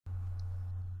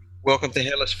Welcome to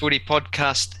Hellas Footy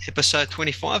Podcast, episode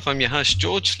 25. I'm your host,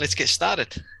 George. Let's get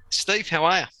started. Steve, how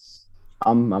are you?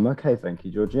 I'm okay, thank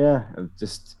you, George. Yeah,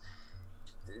 it's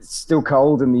still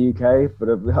cold in the UK, but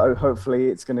hopefully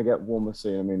it's going to get warmer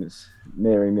soon. I mean, it's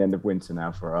nearing the end of winter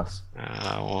now for us.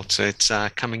 It's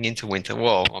coming into winter.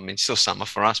 Well, I mean, it's still summer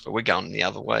for us, but we're going the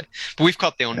other way. But we've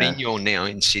got the El Yeah. Nino now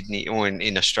in Sydney or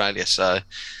in Australia, so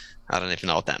I don't even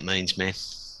know what that means, man.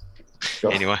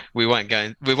 Sure. Anyway, we won't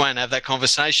have that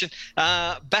conversation.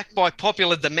 Back by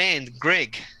popular demand,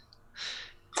 Greg.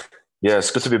 Yeah, it's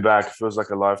good to be back. It feels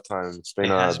like a lifetime. It's been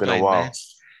a while. Man.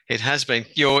 It has been.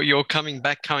 You're coming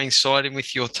back coinciding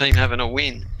with your team having a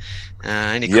win.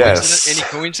 Any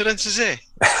coincidences there?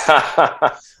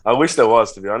 I wish there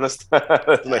was, to be honest. We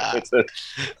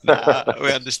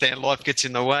understand life gets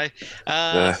in the way.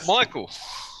 Michael.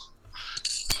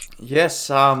 Yes,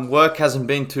 work hasn't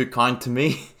been too kind to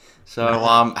me,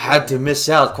 so had to miss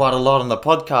out quite a lot on the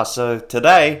podcast. So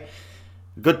today,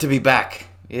 good to be back.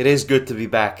 It is good to be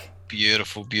back.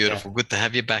 Beautiful. Yeah. Good to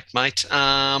have you back, mate.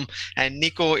 And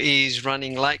Nico is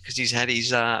running late because he's had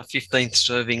his 15th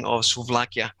serving of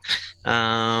Slovakia.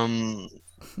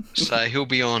 So he'll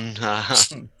be on.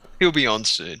 He'll be on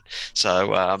soon.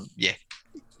 So yeah.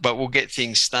 But we'll get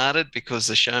things started because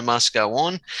the show must go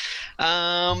on.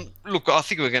 Look, I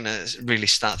think we're going to really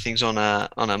start things on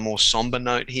a more somber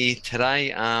note here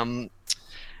today.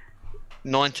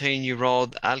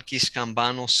 19-year-old Alkis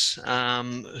Kambanos,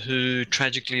 who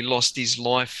tragically lost his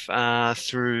life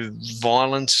through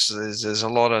violence. There's a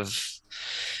lot of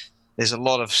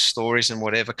stories and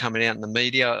whatever coming out in the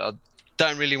media. I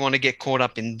don't really want to get caught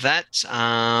up in that,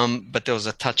 but there was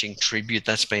a touching tribute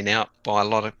that's been put out by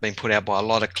a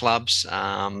lot of clubs,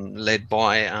 led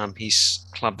by his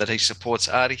club that he supports,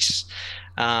 Aris.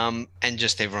 And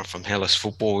just everyone from Hellas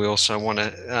Football. We also want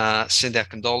to send our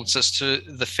condolences to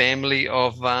the family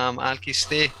of Alkis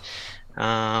there.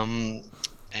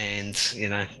 And,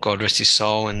 God rest his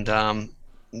soul. And,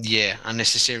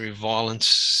 unnecessary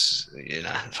violence,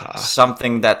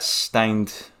 Something that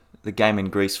stained the game in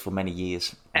Greece for many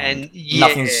years. And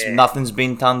nothing's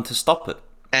been done to stop it.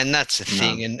 And that's the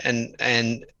thing.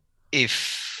 And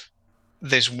if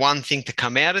there's one thing to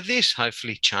come out of this,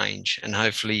 hopefully change, and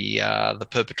hopefully the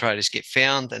perpetrators get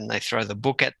found and they throw the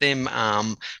book at them.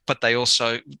 But they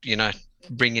also,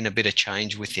 bring in a bit of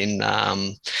change within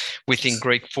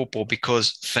Greek football,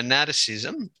 because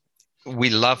fanaticism,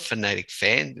 we love fanatic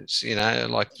fans,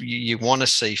 like you want to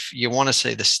see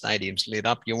the stadiums lit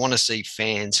up. You want to see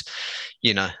fans,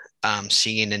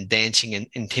 singing and dancing and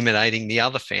intimidating the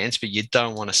other fans, but you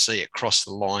don't want to see it cross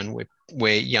the line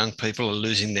where young people are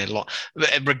losing their life.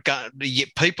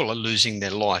 People are losing their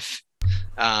life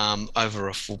over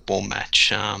a football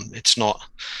match. It's not,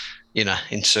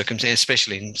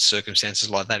 especially in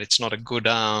circumstances like that, it's not a good.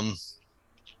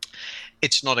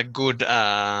 It's not a good.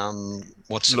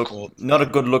 What's it called? Not a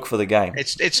good look for the game.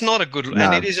 It's not a good,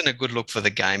 and it isn't a good look for the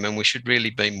game. And we should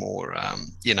really be more. I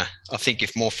think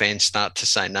if more fans start to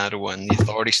say no to it, and the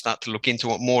authorities start to look into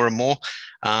it more and more,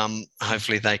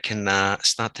 hopefully they can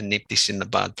start to nip this in the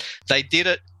bud. They did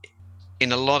it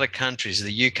in a lot of countries.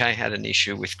 The UK had an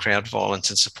issue with crowd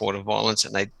violence and supporter violence,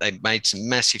 and they made some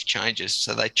massive changes.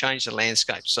 So they changed the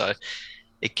landscape. So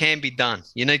it can be done.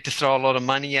 You need to throw a lot of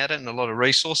money at it and a lot of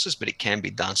resources, but it can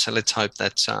be done. So let's hope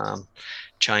that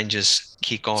changes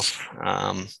kick off,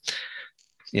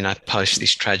 post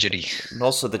this tragedy. And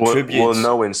also the tributes. We'll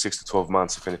know in 6 to 12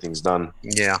 months if anything's done.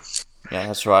 Yeah. Yeah,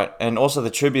 that's right. And also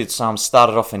the tributes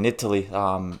started off in Italy.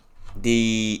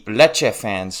 The Lecce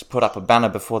fans put up a banner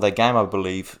before their game, I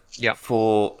believe. Yeah.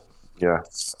 For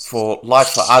Life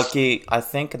for Alki, I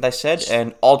think they said,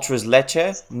 and Ultras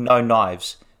Lecce, no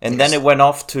knives. And then it went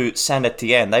off to Saint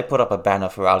Etienne. They put up a banner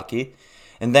for Alki,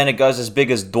 and then it goes as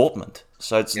big as Dortmund.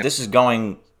 So this is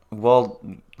going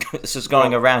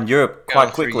around Europe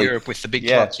quite quickly. Europe with the big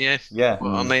clubs, yeah.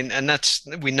 Well, Mm. I mean,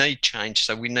 and we need change.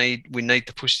 So we need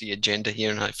to push the agenda here,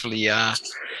 and hopefully,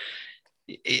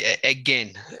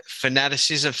 again,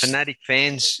 fanatic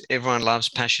fans. Everyone loves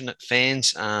passionate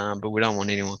fans, but we don't want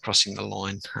anyone crossing the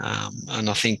line. And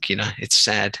I think it's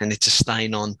sad, and it's a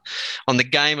stain on the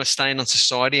game, a stain on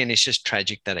society, and it's just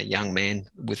tragic that a young man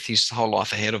with his whole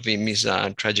life ahead of him is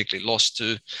tragically lost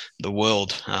to the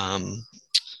world.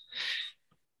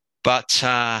 But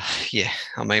I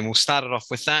mean, we'll start it off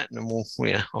with that, and we'll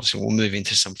move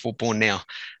into some football now.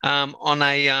 On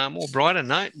a more brighter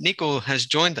note, Nico has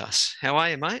joined us. How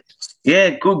are you, mate?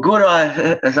 Yeah, good. I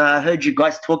heard you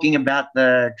guys talking about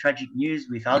the tragic news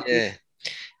with Alki.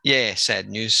 Yeah, sad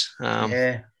news.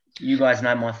 You guys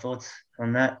know my thoughts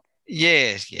on that.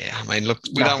 Yeah. I mean, look,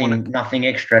 we don't want to. Nothing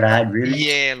extra to add, really.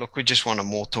 Yeah, look, we just want to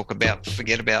more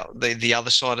forget about the other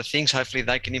side of things. Hopefully,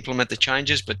 they can implement the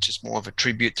changes, but just more of a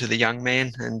tribute to the young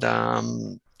man and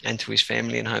to his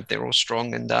family, and hope they're all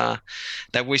strong and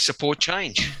that we support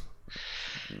change.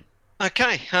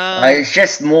 Okay. It's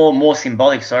just more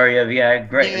symbolic. Sorry, of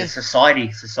great society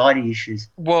issues.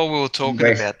 Well, we were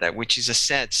talking about that, which is a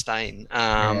sad stain.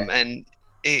 And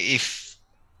if.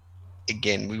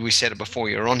 Again, we said it before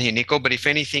you're on here, Nico, but if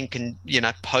anything can,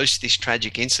 post this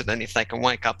tragic incident, if they can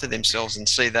wake up to themselves and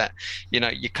see that,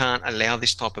 you can't allow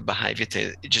this type of behavior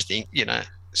to just,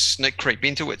 creep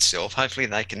into itself, hopefully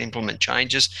they can implement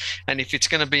changes. And if it's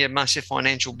going to be a massive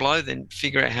financial blow, then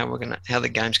figure out how the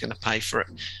game's going to pay for it.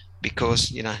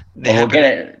 Because, we'll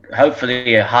get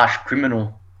hopefully a harsh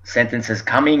criminal sentence is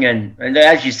coming. And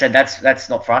as you said, that's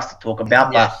not for us to talk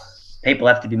about, but people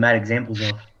have to be made examples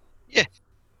of. Yeah.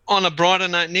 On a brighter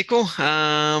note, Nico,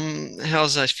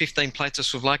 how's those 15 plates of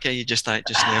souvlaki you just ate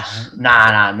just now?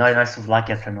 Nah, no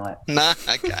souvlaki tonight. Nah,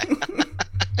 okay.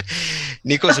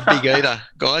 Nico's a big eater,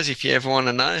 guys. If you ever want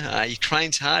to know, he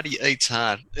trains hard, he eats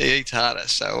hard, he eats harder.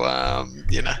 So,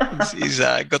 he's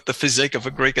got the physique of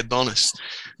a Greek Adonis.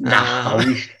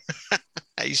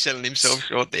 He's selling himself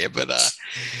short there, but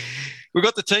we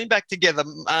got the team back together.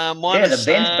 Minus,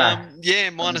 the band's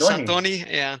back. Minus Antoni.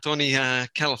 Yeah, Antoni,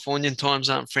 Californian times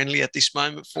aren't friendly at this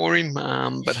moment for him.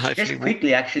 But hopefully, just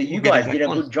quickly, actually, you guys did a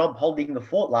good job holding the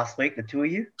fort last week, the two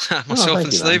of you. Myself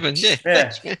and Stephen. Yeah.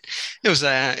 Thanks, man. It was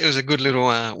a good little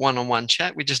one-on-one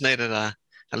chat. We just needed a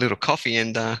little coffee,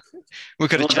 and we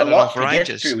could have chatted on for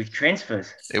ages. Through with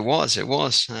transfers. It was.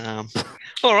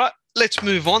 All right. Let's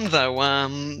move on, though,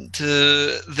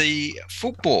 to the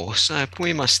football. So,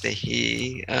 Puimaste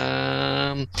here.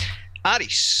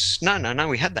 Aris. No,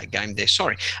 we had that game there.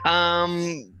 Sorry.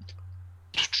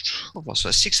 What was it?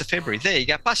 6th of February. There you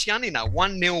go. Pasianina,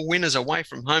 1-0 winners away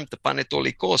from home to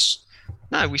Panetolikos.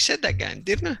 No, we said that game,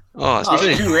 didn't we? Oh,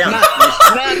 there's 2 rounds.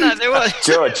 No, there was.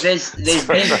 George. There's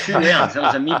been 2 rounds. That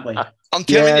was a midway. I'm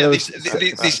telling you, this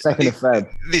 2nd of Feb.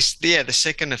 The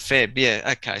 2nd of Feb.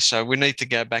 Yeah, okay. So we need to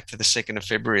go back to the 2nd of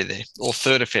February there, or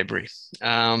 3rd of February.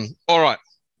 All right.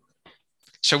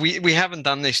 So we haven't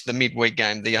done the midweek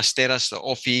game, the Asteras, the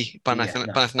Offi,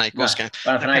 Panathinaikos game.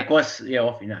 Panathinaikos,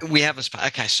 Offi, no. We haven't.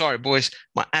 Okay, sorry, boys.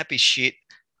 My app is shit.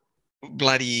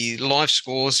 Bloody live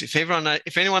scores. If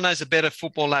anyone knows a better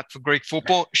football app for Greek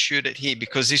football, shoot it here,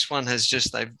 because this one has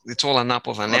it's all an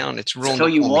Napova now, and it's ruined. Tell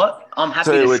you what, I'm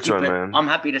happy to skip it. Man. I'm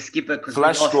happy to skip it because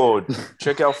Flash score.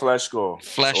 Check out Flash score.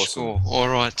 Score. All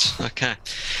right. Okay.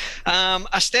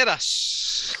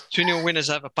 Asteras 2-0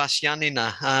 winners over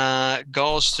Pasianina.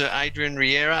 Goals to Adrian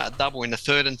Riera, a double in the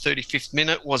 3rd and 35th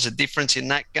minute was a difference in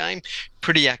that game.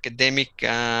 Pretty academic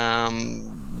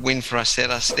win for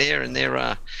Asteras there, and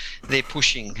they're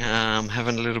pushing,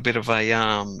 having a little bit of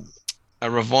a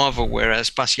revival,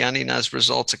 whereas Pasianina's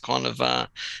results are kind of a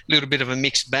little bit of a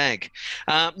mixed bag.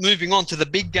 Moving on to the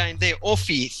big game there,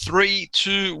 Offi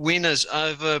 3-2 winners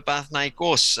over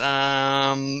Panathinaikos.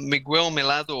 Miguel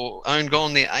Melado own goal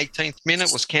in the 18th minute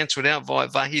was cancelled out by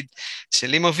Vahid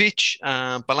Selimovic.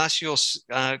 Palacios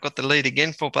got the lead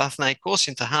again for Panathinaikos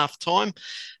into half-time.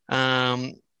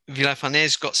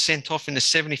 Villafanez got sent off in the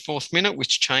 74th minute,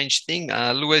 which changed things.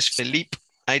 Luis Felipe,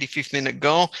 85th minute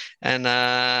goal, and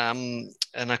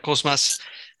Cosmas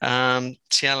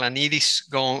Tsialanidis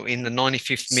goal in the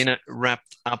 95th minute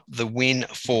wrapped up the win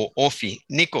for Offi.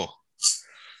 Nico,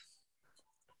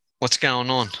 what's going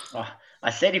on? I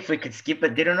said if we could skip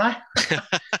it, didn't I?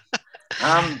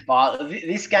 But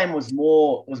this game was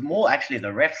more actually the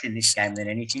refs in this game than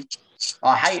anything.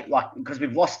 I hate because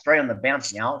we've lost 3 on the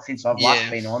bounce now since I've last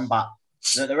been on, but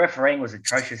the refereeing was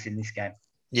atrocious in this game.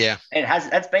 Yeah,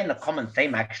 that's been the common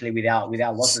theme actually with our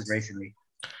losses recently.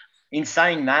 In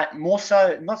saying that, more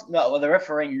so, the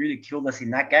refereeing really killed us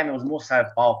in that game. It was more so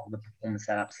Falk, the performance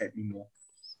that upset me more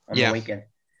on the weekend.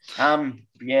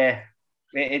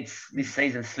 It's this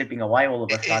season slipping away all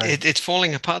of a sudden. It's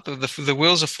falling apart. The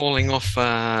wheels are falling off. 3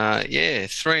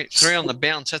 on the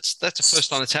bounce. That's the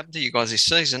first time it's happened to you guys this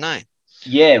season, eh?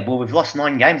 Yeah, well, we've lost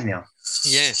 9 games now.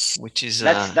 Yeah, which is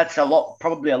that's a lot,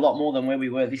 probably a lot more than where we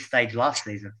were this stage last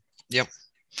season. Yep.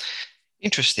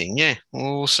 Interesting. Yeah,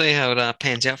 we'll see how it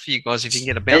pans out for you guys if you can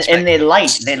get a bounce back. And they're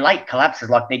late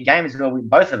collapses, like their games where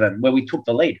both of them where we took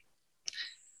the lead.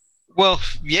 Well,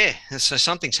 yeah. So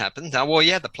something's happened.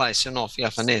 The players sent off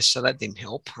Yafanes, so that didn't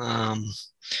help. It was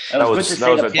good to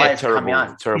see the players come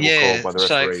out. Terrible call by the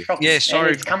referee. Sorry.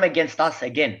 And it's come against us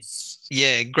again.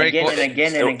 Yeah, Greg.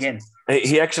 Again.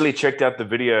 He actually checked out the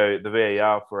video, the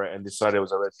VAR for it, and decided it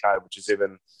was a red card, which is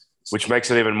even which makes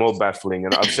it even more baffling.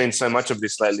 And I've seen so much of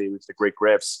this lately with the Greek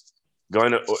refs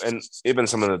going to, and even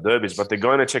some of the derbies, but they're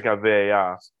going to check out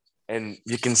VAR, and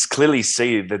you can clearly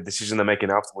see the decision they're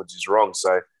making afterwards is wrong.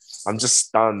 So I'm just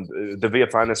stunned. The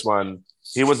Villafañas one,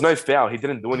 he was no foul. He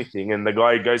didn't do anything. And the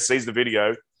guy goes, sees the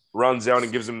video, runs out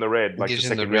and gives him the red, like the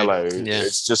second yellow. Yeah.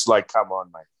 It's just like, come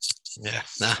on, mate. Yeah,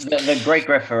 nah. The Greek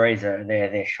referees are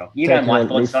they're shocked. You know my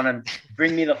thoughts on them.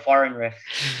 Bring me the foreign refs.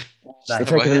 They're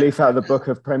taking a leaf out of the book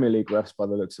of Premier League refs by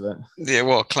the looks of it. Yeah,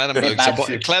 well,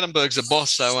 Clattenburg's a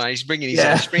boss, so he's bringing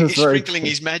his sprinkling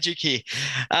his magic here.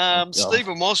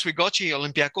 Stephen Moss, we got you.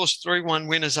 Olympiacos 3-1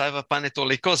 winners over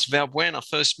Panetolikos. Valbuena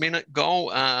first minute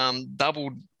goal,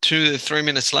 doubled 2 to 3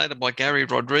 minutes later by Gary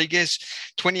Rodriguez.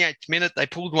 28th minute, they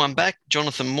pulled one back.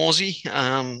 Jonathan Morsey.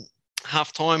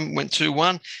 Half-time went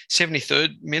 2-1.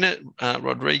 73rd minute,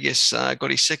 Rodriguez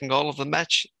got his second goal of the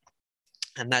match.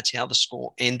 And that's how the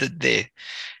score ended there.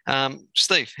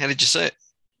 Steve, how did you see it?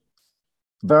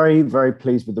 Very, very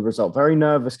pleased with the result. Very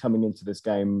nervous coming into this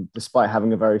game, despite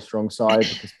having a very strong side,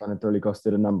 because Panetolikos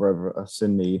did a number of us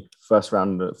in the first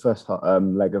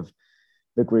leg of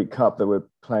the Greek Cup that we're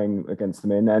playing against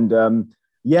them in. And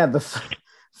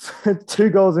the 2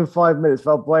 goals in 5 minutes.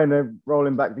 Valbuena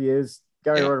rolling back the years.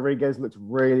 Gary Rodriguez looked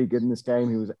really good in this game.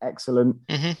 He was excellent.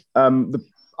 Mm-hmm.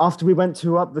 After we went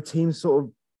 2 up, the team sort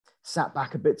of sat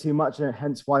back a bit too much, and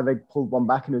hence why they pulled one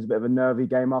back, and it was a bit of a nervy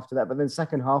game after that. But then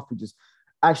second half, we just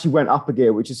actually went up a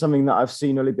gear, which is something that I've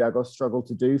seen Olympiacos struggle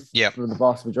to do for the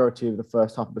vast majority of the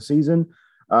first half of the season.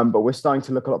 But we're starting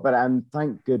to look a lot better, and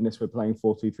thank goodness we're playing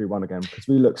 4-2-3-1 again, because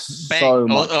we look so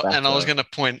much better. And I was going to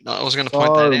point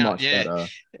that out. Yeah, better.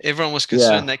 Everyone was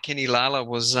concerned that Kenny Lala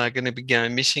was going to be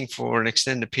going missing for an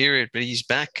extended period, but he's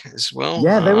back as well.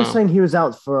 Yeah, they were saying he was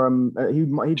out for he'd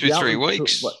 2-3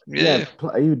 weeks.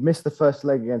 He would miss the first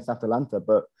leg against Atalanta,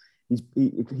 but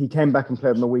he came back and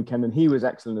played on the weekend, and he was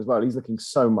excellent as well. He's looking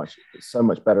so much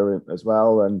better as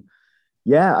well, and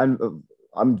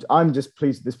I'm just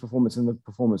pleased with this performance, and the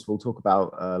performance we'll talk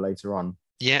about later on.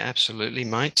 Yeah, absolutely,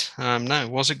 mate. No,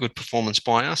 it was a good performance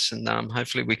by us, and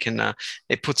hopefully we can.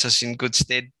 It puts us in good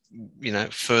stead,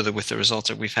 further with the results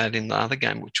that we've had in the other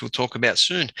game, which we'll talk about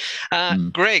soon.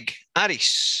 Greg,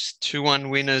 Aris, 2-1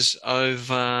 winners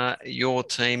over your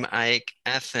team, AEK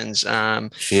Athens.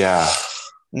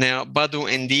 Now, Badu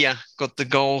Endia got the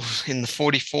goal in the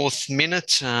 44th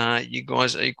minute. You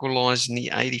guys equalised in the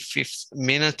 85th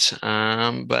minute,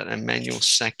 but Emmanuel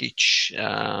Sakic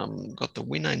got the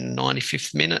winner in the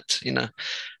 95th minute in a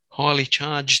highly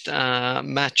charged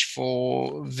match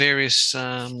for various,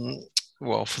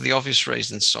 for the obvious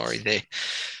reasons. Sorry there.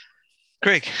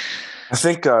 Greg? I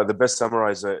think the best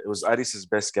summarizer, it was Addis's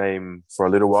best game for a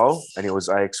little while, and it was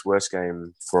AEK's worst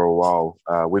game for a while.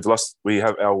 We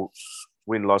have our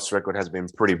win-loss record has been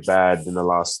pretty bad in the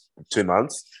last 2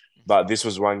 months, but this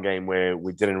was one game where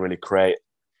we didn't really create.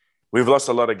 We've lost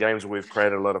a lot of games where we've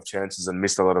created a lot of chances and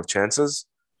missed a lot of chances.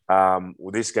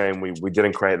 With this game, we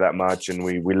didn't create that much, and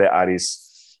we let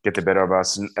Addis get the better of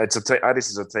us. And Addis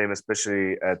is a team,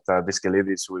 especially at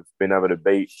Viskalidis, who we've been able to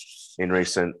beat in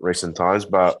recent times,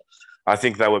 but I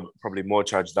think they were probably more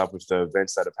charged up with the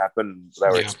events that have happened. They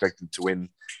were expected to win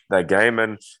that game.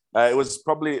 And it was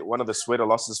probably one of the sweeter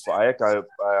losses for AEK.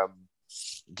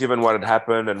 Given what had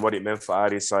happened and what it meant for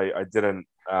Addis, it didn't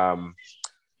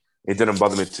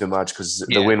bother me too much, because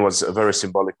the win was a very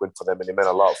symbolic win for them, and it meant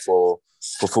a lot for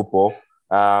football.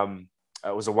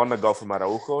 It was a wonder goal from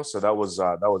Araujo, so that was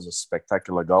a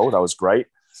spectacular goal. That was great.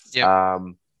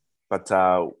 But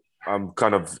I'm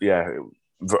kind of,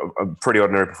 a pretty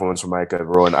ordinary performance from AEK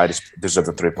overall, and I just deserve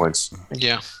the 3 points.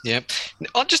 Yeah.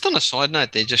 Just on a side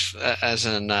note there, just as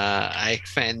an AEK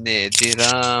fan there, did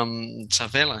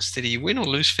Tsavelas, did he win or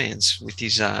lose fans with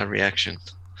his reaction?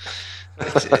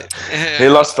 He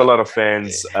lost a lot of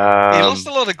fans. He lost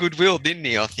a lot of goodwill, didn't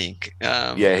he, I think?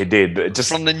 He did. Just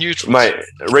from the neutrals. Mate,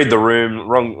 read the room.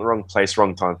 Wrong place,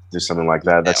 wrong time to do something like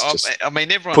that. That's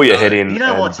everyone put your head in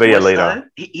and be a leader.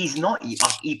 Though? He's not.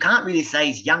 You can't really say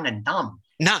he's young and dumb.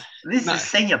 No. This is a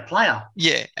senior player.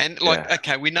 Yeah, and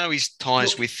okay, we know his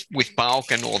ties with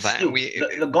Balk and all that.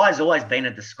 The guy's always been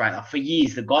a disgrace. For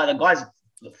years, the guy's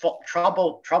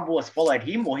trouble has followed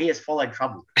him, or he has followed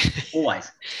trouble. Always.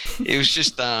 It was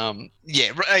just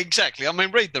exactly. I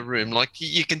mean, read the room. Like,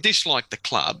 you can dislike the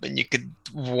club and you could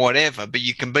whatever, but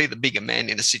you can be the bigger man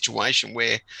in a situation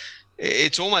where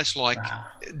it's almost like,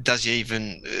 does he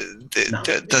even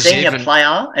senior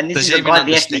player, and this is the guy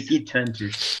the ethnic kid turned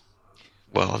to.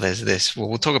 Well, there's this. Well,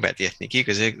 we'll talk about the ethnic here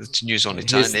because it's news on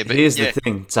its own there. But here's the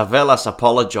thing: Tsavelas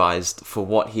apologized for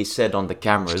what he said on the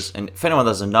cameras, and if anyone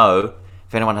doesn't know,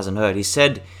 if anyone hasn't heard, he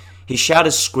said he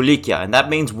shouted Skoulikia, and that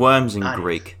means worms in Nice.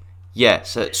 Greek. Yeah,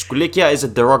 so Skoulikia is a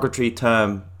derogatory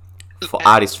term for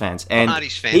Aris fans. And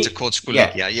Aris fans are called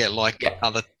Skoulikia, like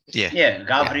other, Yeah,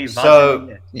 Gavri, So-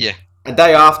 Vasil, yeah. a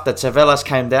day after, Tsevelas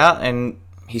came out and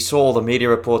he saw all the media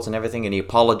reports and everything, and he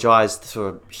apologized through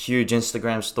a huge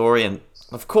Instagram story. And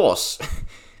of course,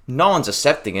 no one's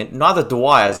accepting it. Neither do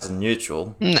I as a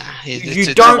neutral. Nah,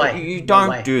 You No way.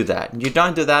 don't do that. You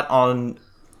don't do that on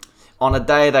a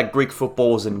day that Greek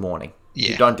football is in the morning.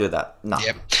 Yeah. You don't do that. No.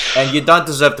 Yep. And you don't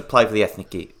deserve to play for the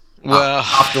Ethniki. Well,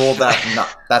 After all that, no,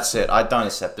 that's it. I don't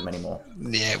accept him anymore.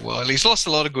 yeah, well, he's lost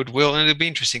a lot of goodwill, and it'll be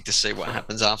interesting to see what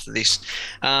happens after this.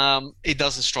 He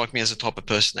doesn't strike me as the type of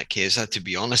person that cares, to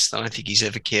be honest. I don't think he's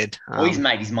ever cared. Well, he's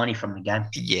made his money from the game.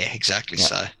 Yeah, exactly.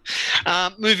 Yeah. So,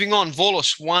 moving on,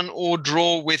 Volos 1-1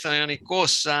 draw with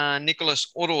Ionikos.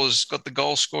 Nicholas Oros got the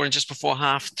goal scoring just before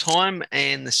half time,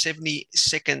 and the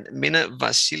 72nd minute,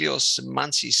 Vasilios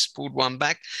Mansis pulled one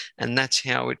back, and that's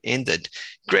how it ended.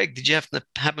 Greg, did you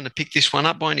happen to pick this one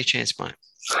up by any chance, mate?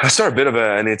 I saw a bit of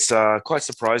it, and it's quite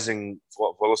surprising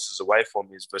what Wallace's away form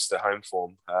is versus their home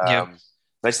form.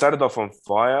 They started off on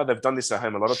fire. They've done this at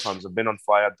home a lot of times. They've been on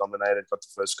fire, dominated, got the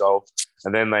first goal,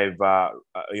 and then they've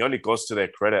Ionikos, to their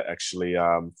credit, actually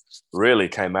really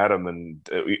came at them, and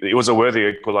it was a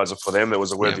worthy equaliser for them. It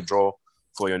was a worthy draw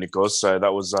for Ionikos, so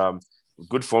that was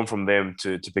good form from them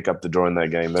to pick up the draw in that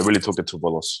game. They really took it to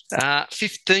Volos.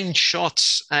 15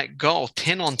 shots at goal,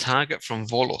 10 on target from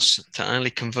Volos to only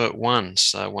convert one.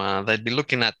 So they'd be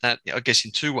looking at that, I guess,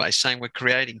 in two ways, saying we're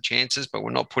creating chances, but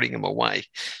we're not putting them away.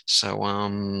 So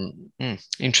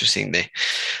interesting there.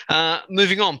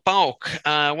 Moving on, PAOK,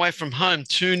 away from home,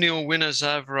 2-0 winners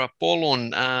over Apollon.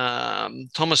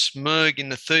 Thomas Merg in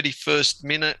the 31st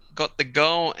minute got the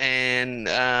goal, and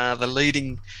the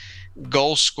leading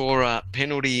goal scorer,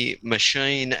 penalty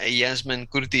machine, Yasmin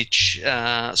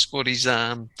Kurdic, scored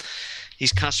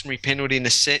his customary penalty in the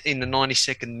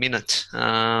 92nd minute.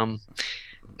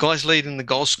 Guys leading the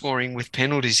goal scoring with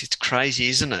penalties. It's crazy,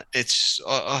 isn't it? It's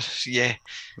yeah.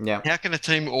 How can a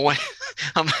team always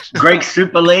Greek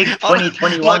Super League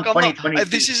 2021, like, 2022.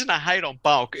 this isn't a hate on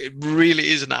PAOK. It really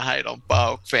isn't a hate on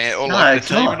PAOK fan or No, like it's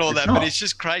the team not. and all It's that. not. But it's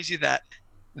just crazy that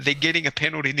they're getting a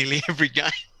penalty nearly every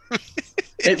game.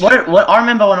 What I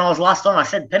remember when I was last on, I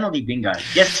said penalty bingo.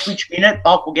 Guess which minute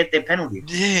PAOK will get their penalty.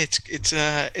 Yeah,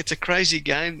 it's a crazy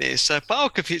game there. So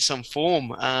PAOK have hit some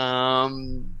form,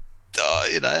 and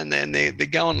then they're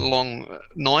going along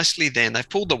nicely. Then they've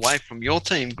pulled away from your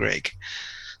team, Greg.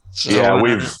 So,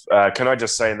 we've. Can I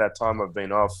just say, in that time I've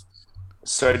been off,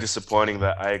 so disappointing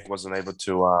that AEK wasn't able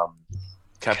to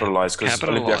capitalize, because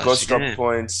Olympiacos dropped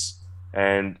points,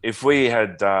 and if we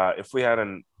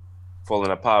hadn't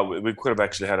fallen apart, we could have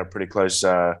actually had a pretty close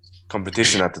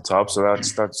competition at the top. So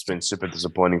that's been super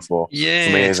disappointing for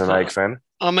me as an AEK fan.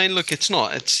 I mean, look, it's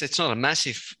not a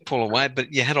massive pull away,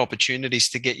 but you had opportunities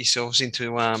to get yourselves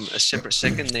into a separate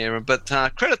second there. But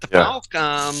credit to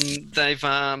PAOK, they've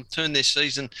turned their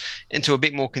season into a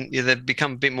bit more. They've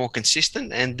become a bit more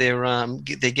consistent, and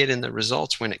they're getting the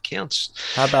results when it counts.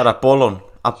 How about Apollon?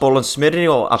 Apollon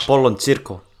Smyrni or Apollon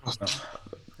Tsirko?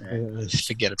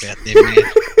 Forget about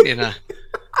them, man.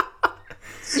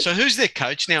 So who's their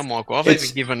coach now, Michael? I've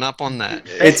even given up on that.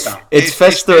 It's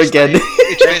Festa again.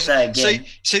 It's Festa again.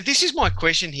 See, this is my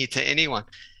question here to anyone.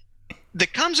 There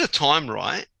comes a time,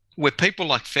 right, where people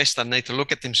like Festa need to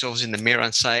look at themselves in the mirror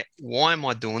and say, why am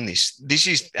I doing this? This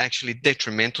is actually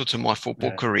detrimental to my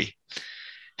football career.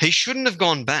 He shouldn't have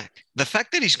gone back. The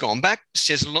fact that he's gone back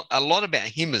says a lot about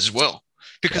him as well.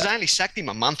 Because they only sacked him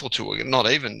a month or two ago, not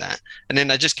even that. And then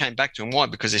they just came back to him. Why?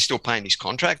 Because they're still paying his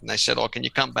contract. And they said, can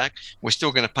you come back? We're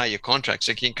still going to pay your contract.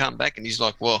 So can you come back? And he's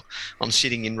like, well, I'm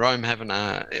sitting in Rome having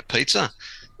a pizza.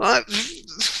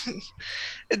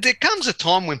 There comes a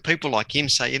time when people like him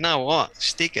say, you know what,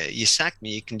 sticker, you sacked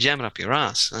me, you can jam it up your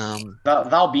ass.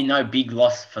 There'll be no big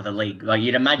loss for the league. Like,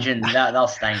 you'd imagine that they'll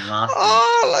stay in last.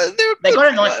 They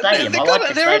got a nice stadium.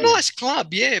 They're a nice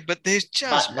club, yeah, but there's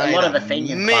just a lot of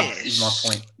Athenian clubs is my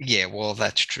point. Yeah, well,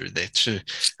 that's true there too.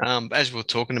 As we were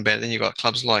talking about, then you got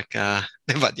clubs like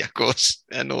Vadiakos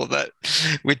and all that,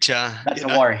 which that's a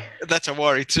worry. That's a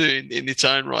worry too in its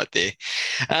own right there.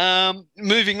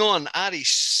 Moving on,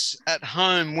 Aris at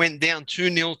home went down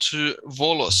 2-0 to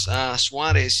Volos.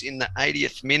 Suarez in the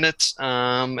 80th minute,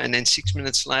 and then 6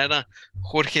 minutes later,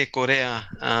 Jorge Correa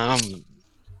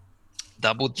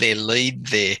doubled their lead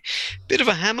there. Bit of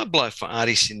a hammer blow for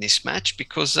Aris in this match,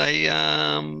 because they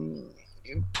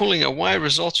pulling away.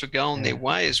 Results were going their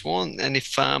way as well. And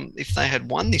if they had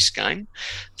won this game,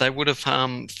 they would have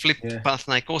flipped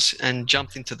Panathinaikos and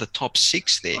jumped into the top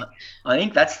 6 there. I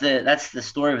think that's the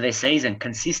story of their season.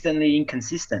 Consistently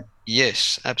inconsistent.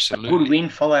 Yes, A absolutely. good win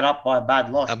followed up by a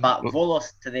bad loss. But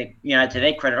Volos, to their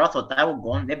credit, I thought they were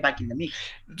gone. They're back in the mix.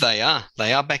 They are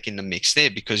back in the mix there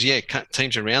because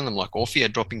teams around them like Orphy are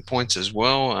dropping points as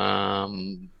well,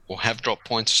 or have dropped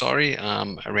points. Sorry,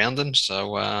 around them.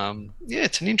 So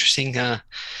it's an interesting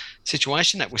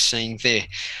situation that we're seeing there.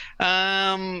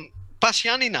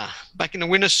 Pasianina back in the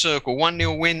winner's circle,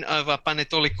 1-0 win over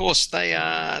Panetolikos.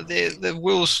 The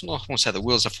wheels, I won't say the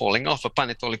wheels are falling off, but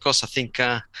Panetolikos, I think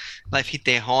they've hit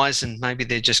their highs and maybe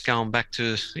they're just going back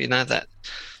to that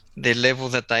their level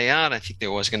that they are. I don't think they're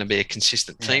always going to be a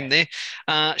consistent team there.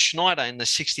 Schneider in the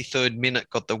 63rd minute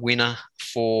got the winner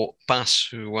for Bus,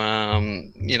 who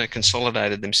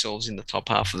consolidated themselves in the top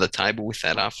half of the table with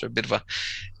that after a bit of a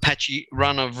patchy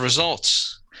run of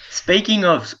results. Speaking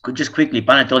of, just quickly,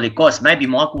 Panetolikos, maybe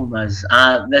Michael knows,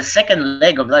 the second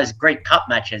leg of those Greek Cup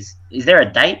matches, is there a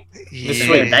date? Is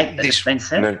there a date that's been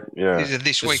set? Is it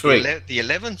this week? The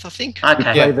 11th, I think? Okay.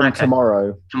 Play them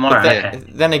tomorrow.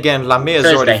 Then again,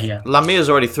 Lamia's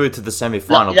already through to the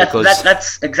semi-final. That was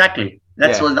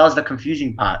the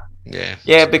confusing part.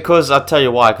 Yeah, because I'll tell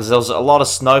you why. Because there was a lot of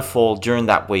snowfall during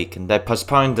that week, and they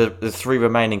postponed the 3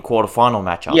 remaining quarterfinal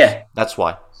matchups. Yeah, that's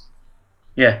why.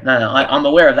 Yeah, no, I'm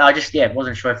aware of that. I just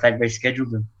wasn't sure if they'd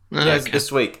rescheduled them.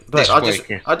 This week. But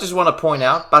I just want to point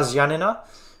out Pasianina,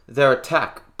 their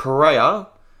attack, Pereira.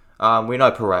 We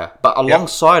know Pereira, but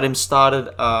alongside him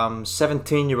started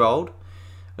 17-year-old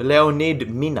Leonid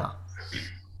Mina.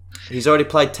 He's already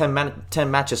played 10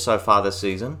 matches so far this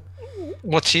season.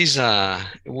 What's his?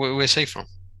 Where's he from?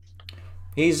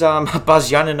 He's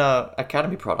Pasianina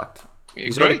Academy product.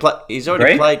 He's already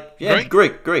played. Yeah,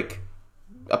 Greek.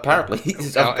 Apparently,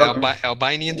 he's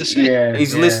Albanian descent.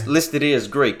 He's listed here as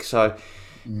Greek, so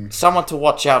someone to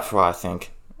watch out for, I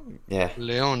think. Yeah,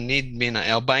 Leonid Mina,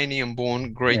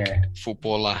 Albanian-born Greek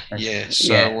footballer. That's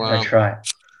right.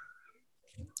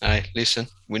 Hey, listen,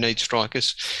 we need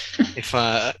strikers. If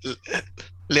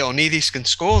Leonidis can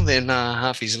score, then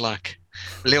half his luck.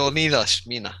 Leonidas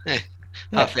Mina,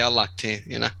 half our luck too.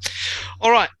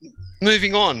 All right,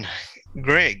 moving on.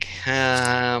 Greg,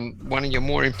 one of your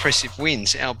more impressive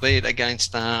wins, albeit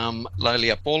against lowly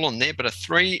Apollon there, but a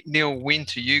 3-0 win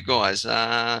to you guys.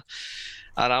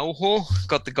 Araujo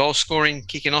got the goal scoring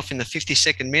kicking off in the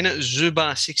 52nd minute.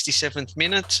 Zuba, 67th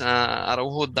minute.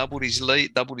 Araujo doubled his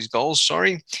goals,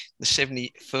 the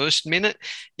 71st minute.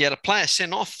 He had a player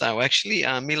sent off, though, actually.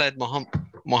 Milad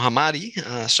Mohammadi,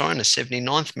 in the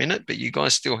 79th minute, but you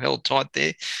guys still held tight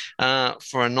there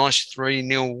for a nice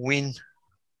 3-0 win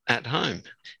at home.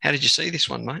 How did you see this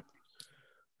one, mate?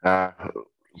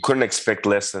 Couldn't expect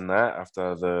less than that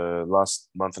after the last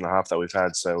month and a half that we've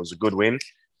had, so it was a good win.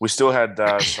 We still had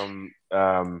some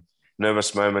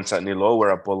nervous moments at nil-all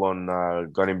where Apollon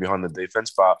got in behind the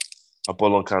defense, but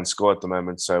Apollon can't score at the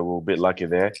moment, so we're a bit lucky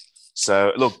there.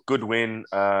 So, look, good win,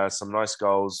 some nice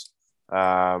goals.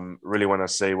 Really want to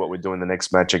see what we do in the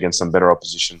next match against some better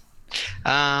opposition.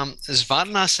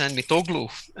 Zvarnas and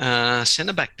Mitoglu,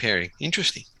 centre-back pairing.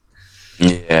 Interesting.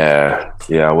 Yeah,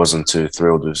 I wasn't too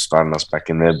thrilled with Zvarnas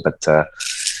back in there, but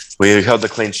we held the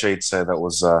clean sheet, so that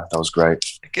was great.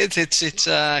 It's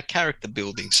character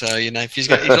building. So if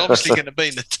he's obviously going to be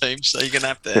in the team, so you're going to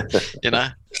have to,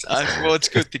 well, it's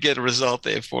good to get a result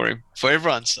there for him, for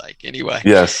everyone's sake. Anyway.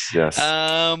 Yes.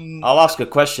 I'll ask a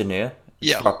question here.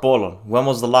 Yeah. For Apollon, when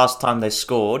was the last time they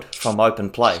scored from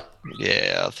open play?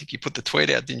 Yeah, I think you put the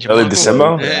tweet out, didn't you? Early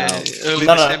December? Yeah, early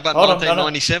December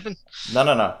 1997.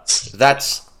 No.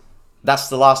 That's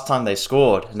the last time they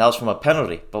scored, and that was from a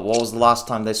penalty. But what was the last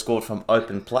time they scored from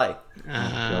open play?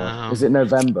 Is it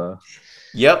November?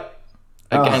 Yep.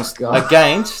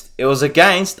 It was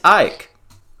against Ike.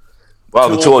 Wow,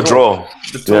 the 2-2 draw.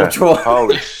 The 2-2 draw.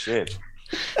 Holy shit.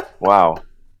 Wow.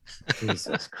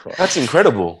 Jesus Christ. That's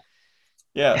incredible.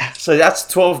 Yeah, so that's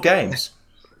 12 games.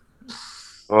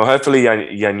 Well, hopefully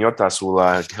Yaniotas will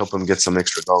help him get some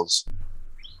extra goals.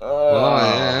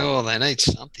 Well, they need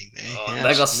something there.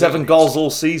 They got 7 goals all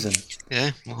season.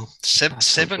 Yeah, well,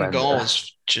 seven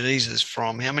goals. Jesus,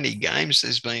 from how many games?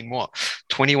 There's been,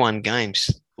 21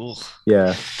 games. Ugh.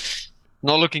 Yeah.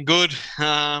 Not looking good.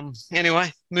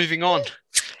 Anyway, moving on.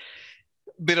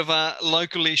 bit of a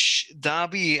localish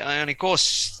derby.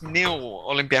 Ionikos 0,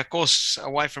 Olympiakos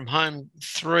away from home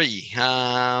 3.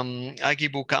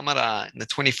 Agibul Kamara in the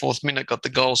 24th minute got the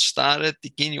goal started.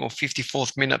 Tiquinho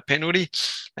 54th minute penalty,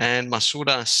 and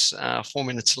Masouras 4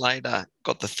 minutes later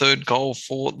got the third goal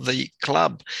for the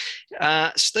club.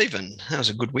 Stephen, that was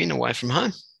a good win away from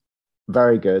home.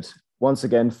 Very good. Once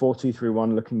again,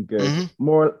 4-2-3-1 looking good. Mhm.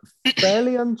 More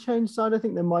fairly unchanged side. I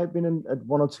think there might have been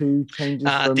one or two changes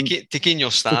from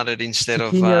Tiquinho started instead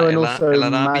of Tiquinho and also El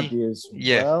Arabi. Maggi as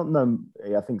Yeah. well. No,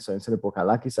 yeah, I think so. Instead of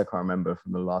Boukalakis, I can't remember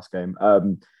from the last game.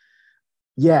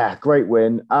 Yeah, great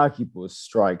win. Agibul's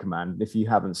strike, man. If you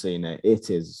haven't seen it, it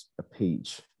is a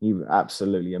peach.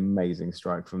 Absolutely amazing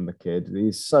strike from the kid.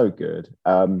 He's so good.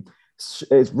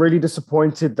 It's really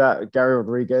disappointed that Gary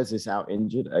Rodriguez is out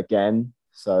injured again.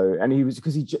 So, and he was,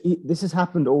 because this has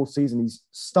happened all season. He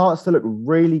starts to look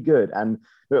really good and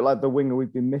look like the winger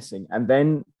we've been missing, and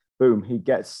then boom, he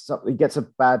gets a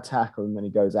bad tackle, and then he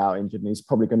goes out injured, and he's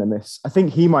probably going to miss. I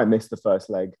think he might miss the first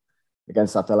leg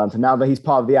against Atalanta. Now that he's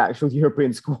part of the actual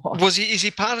European squad, Is he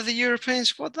part of the European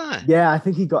squad though? yeah, I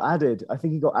think he got added. I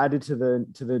think he got added to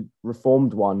the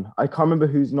reformed one. I can't remember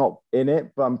who's not in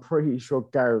it, but I'm pretty sure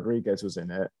Gary Rodriguez was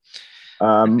in it.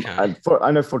 Okay.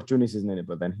 I know Fortunis isn't in it,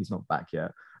 but then he's not back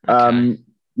yet. Okay.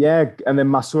 Yeah, and then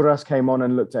Masouras came on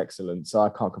and looked excellent, so I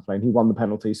can't complain. He won the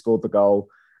penalty, scored the goal.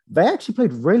 They actually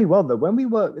played really well, though. When we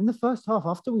were in the first half,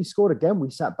 after we scored again,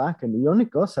 we sat back, and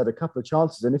Ionikos had a couple of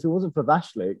chances, and if it wasn't for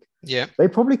Vashlik, Yeah. they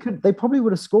probably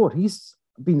would have scored. He's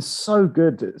been so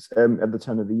good at the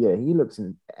turn of the year. He looks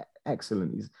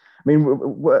excellent.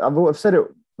 I've said it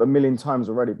a million times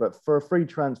already, but for a free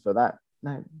transfer, that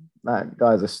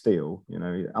guy's a steal.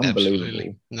 Unbelievable.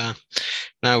 Absolutely.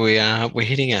 No, we're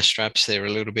hitting our straps there a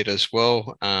little bit as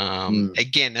well.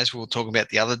 Again, as we were talking about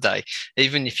the other day,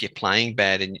 even if you're playing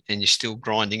bad and you're still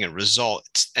grinding a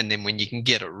result, and then when you can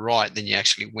get it right, then you're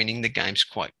actually winning the games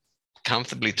quite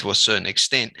comfortably to a certain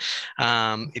extent.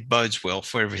 It bodes well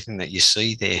for everything that you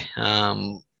see there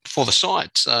for the side.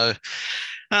 So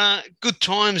good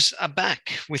times are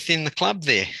back within the club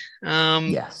there.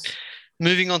 Yes.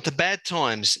 Moving on to bad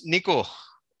times, Nico.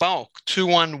 PAOK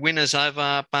 2-1 winners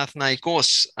over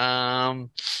Panathinaikos.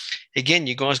 Again,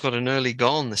 you guys got an early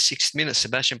goal in the 6th minute.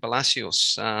 Sebastian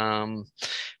Palacios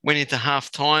went into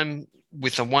half-time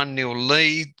with a 1-0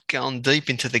 lead, going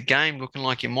deep into the game, looking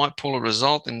like you might pull a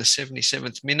result in the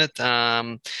 77th minute.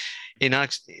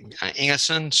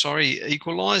 Ingerson,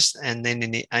 equalised, and then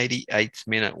in the 88th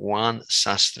minute, Juan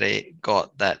Sastre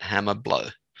got that hammer blow.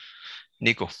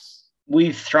 Nico.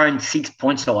 We've thrown 6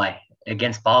 points away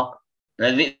against PAOK.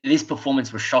 This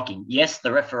performance was shocking. Yes,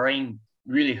 the refereeing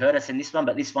really hurt us in this one,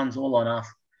 but this one's all on us.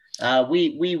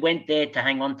 We went there to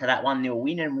hang on to that 1-0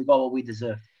 win, and we got what we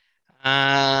deserved.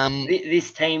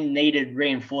 This team needed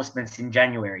reinforcements in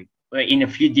January in a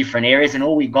few different areas, and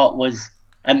all we got was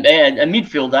a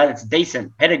midfielder that's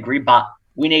decent pedigree, but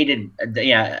we needed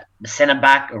a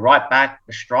centre-back, a right-back,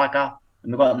 a striker,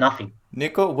 and we got nothing.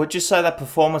 Nico, would you say that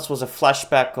performance was a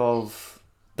flashback of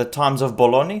the times of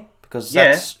Bologna? Because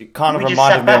that's kind of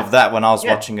reminded me of that when I was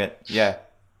watching it. Yeah.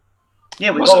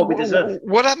 Yeah, we got what we deserved.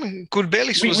 What happened?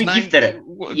 Gurbelis was we named. Gifted it.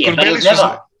 Yeah, but it was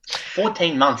never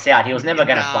 14 months out. He was never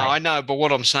going to play. I know, but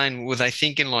what I'm saying, were they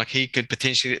thinking like he could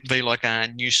potentially be like a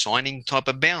new signing type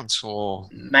of bounce, or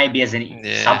maybe as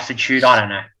a substitute? I don't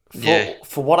know.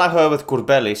 For what I heard with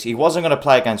Gurbelis, he wasn't going to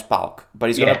play against PAOK, but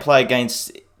he's going to play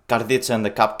against Karditsa in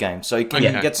the cup game, so he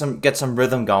can get some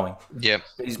rhythm going. Yeah,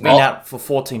 he's been out for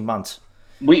 14 months.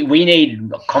 We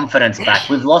need confidence back.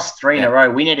 We've lost 3 in a row.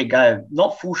 We need to go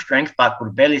not full strength, but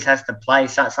Gurbelis has to play.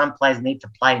 Some players need to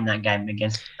play in that game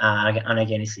against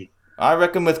Anagenisi. I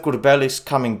reckon with Gurbelis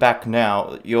coming back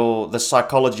now, the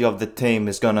psychology of the team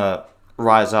is gonna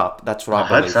rise up. That's what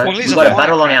I believe. So. Well, we've got a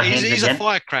battle on our hands He's again. A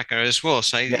firecracker as well.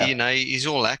 So he's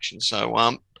all action. So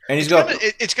and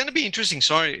it's going to be interesting.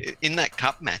 In that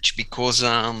cup match because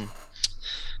you've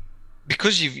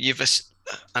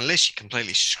unless you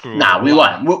completely screw. We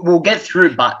won't. We'll get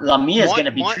through, but Lamia's going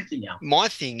to be tricky now. My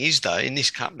thing is though, in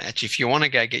this cup match, if you want to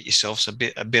go get yourselves a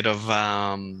bit of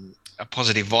a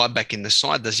positive vibe back in the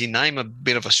side, does he name a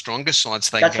bit of a stronger side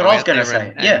so they That's can what go I was out going to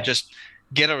there say. and just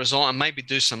get a result and maybe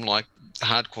do some like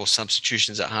hardcore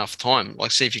substitutions at half time,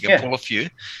 like see if you can pull a few,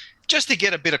 just to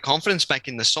get a bit of confidence back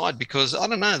in the side, because I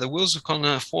don't know, the wheels have kind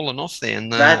of fallen off there.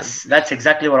 And that's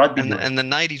exactly what I'd be doing. And the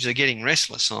natives are getting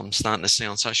restless. I'm starting to see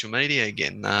on social media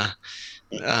again.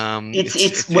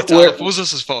 It's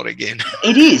Alfonso's fault again.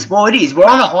 It is. Well, it is. We're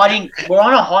on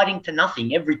a hiding to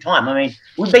nothing every time. I mean,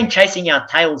 we've been chasing our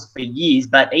tails for years,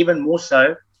 but even more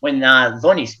so when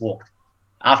Zonis walked.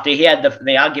 after he had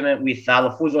the argument with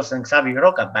Lafuzos and Xavi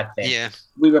Roca back then. Yeah.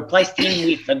 We replaced him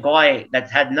with a guy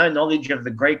that had no knowledge of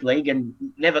the Greek league and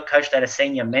never coached at a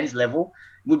senior men's level.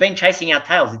 We've been chasing our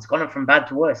tails. It's gone from bad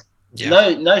to worse.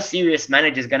 Yeah. No serious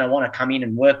manager is going to want to come in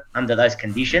and work under those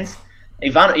conditions.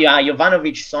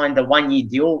 Jovanovic signed a 1-year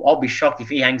deal. I'll be shocked if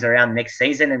he hangs around next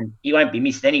season, and he won't be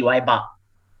missed anyway. But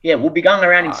yeah, we'll be going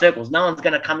around in circles. No one's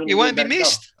going to come in. He won't be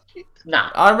missed. Nah.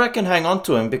 I reckon hang on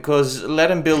to him because let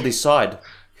him build his side.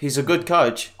 He's a good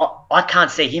coach. I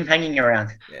can't see him hanging around.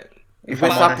 With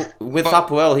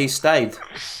Apoel, he stayed.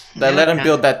 They let him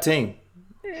build that team.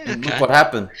 Yeah, Look what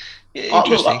happened. Yeah,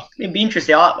 interesting. It'd be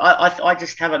interesting. I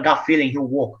just have a gut feeling he'll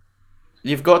walk.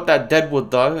 You've got that Deadwood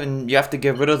though, and you have to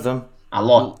get rid of them. A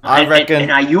lot. I reckon.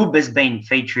 And Ayub has been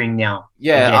featuring now.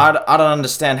 Yeah, I don't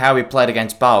understand how he played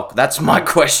against Balk. That's my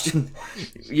question.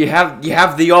 You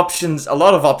have the options, a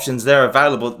lot of options there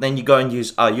available. Then you go and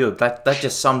use Ayub. That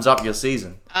just sums up your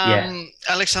season.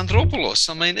 Alexandropoulos.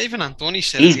 I mean, even Antoni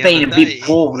said he's been a bit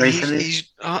poor recently.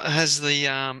 Has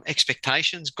the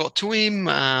expectations got to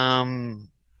him?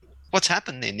 What's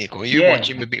happened there, Nick? Or you watch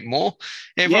him a bit more?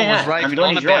 Everyone was raving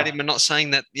on about him and not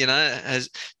saying that,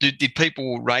 did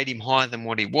people rate him higher than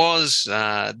what he was?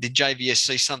 Did JVS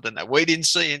see something that we didn't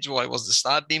see? Hence why he wasn't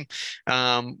starting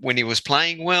him when he was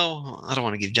playing well. I don't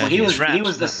want to give JVS raps. He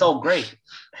was the sole Greek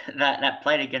that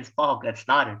played against Falk that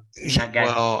started in that game.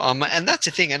 Well, and that's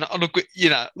the thing. And look,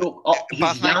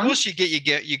 Panathinaikos,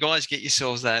 you guys get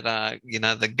yourselves that,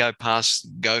 the go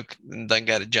and don't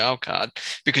go to jail card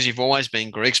because you've always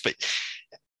been Greeks, but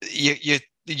you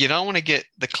don't want to get,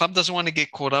 the club doesn't want to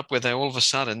get caught up where they all of a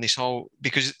sudden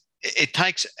because it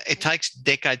takes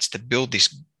decades to build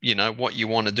this, what you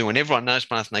want to do. And everyone knows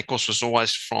Panathinaikos was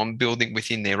always from building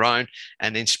within their own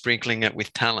and then sprinkling it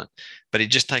with talent. But it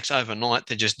just takes overnight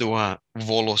to just do a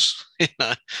Volos,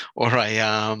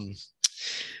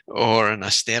 or an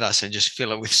Asteras and just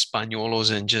fill it with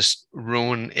Spanyolos and just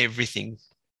ruin everything.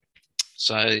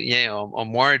 So, yeah,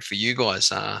 I'm worried for you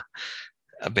guys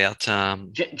about...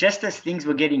 Just as things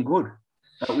were getting good.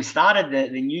 We started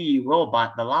the new year well,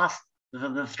 but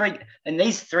the three, and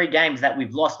these 3 games that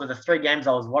we've lost were the 3 games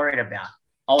I was worried about.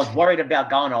 I was worried about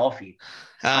going to Offie.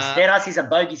 Asteras is a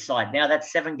bogey side. Now that's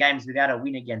 7 games without a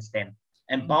win against them.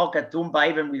 And Balka, Tumba,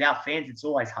 even without fans, it's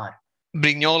always hard.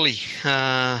 Brignoli,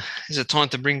 is it time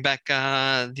to bring back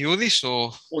Diudis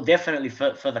or? Well, definitely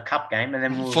for the cup game, and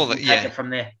then we'll take it from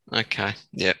there. Okay,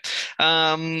 yeah.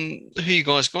 Who you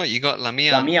guys got? You got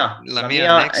Lamia. Lamia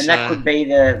next, and that could be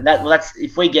that's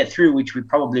if we get through, which we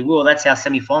probably will. That's our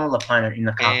semi-final opponent in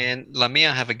the cup. And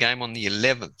Lamia have a game on the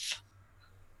 11th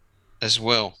as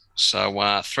well.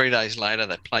 So 3 days later,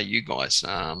 they play you guys.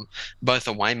 Both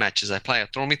away matches. They play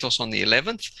Atromitos on the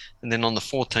 11th, and then on the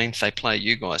 14th they play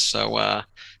you guys. So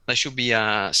they should be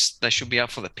up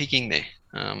for the picking there.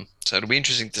 So it'll be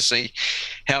interesting to see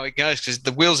how it goes because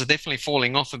the wheels are definitely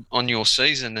falling off on your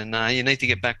season, and you need to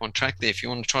get back on track there if you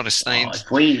want to try to stay.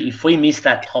 If we miss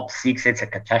that top 6, it's a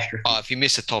catastrophe. If you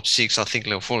miss the top 6, I think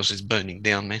Leoforos is burning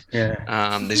down, man.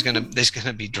 Yeah. There's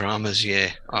gonna be dramas.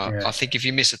 Yeah. I think if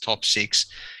you miss a top 6,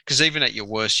 because even at your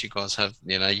worst, you guys have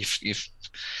you've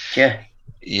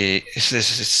Yeah,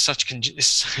 it's such.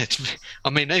 I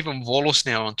mean, even Volos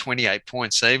now on 28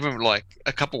 points. So even like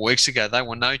a couple of weeks ago, they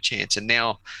were no chance, and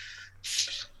now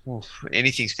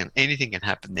anything can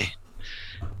happen there.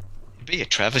 It'd be a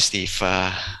travesty if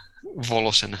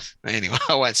Volos anyway,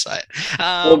 I won't say it.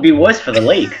 It'd be worse for the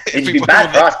league. It'd be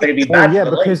bad for us, but it'd be bad for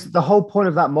the league. Because the whole point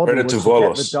of that model was to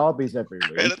get the derbies every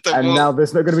week. And now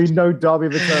there's not going to be no derby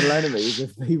of eternal enemies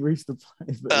if they reach the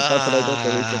place.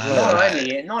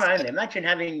 Not only. Imagine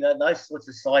having those sorts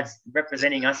of sides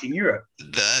representing us in Europe.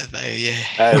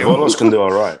 Volos can do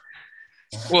all right.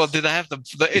 Well, do they have they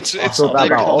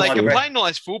can play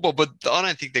nice football, but I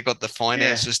don't think they've got the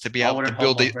finances to be able to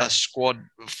build a squad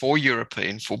for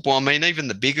European football. I mean, even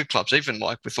the bigger clubs, even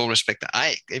like with all respect to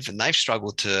AEK, even they've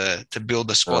struggled to build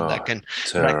a squad that can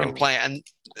play. And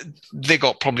they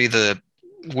got probably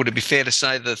would it be fair to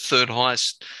say the 3rd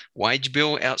highest wage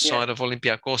bill outside of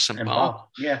Olympiacos and PAOK?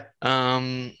 Yeah.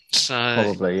 So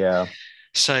probably, yeah.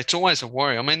 So it's always a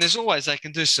worry. I mean, there's always they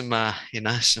can do some,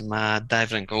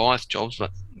 David and Goliath jobs, but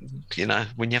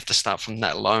when you have to start from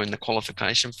that low in the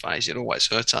qualification phase, it always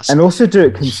hurts us. And also do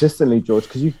it consistently, George,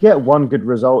 because you get one good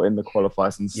result in the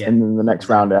qualifiers, and in the next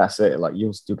round, that's it. Like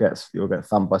you'll get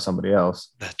thumped by somebody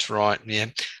else. That's right. Yeah.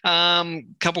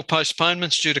 Couple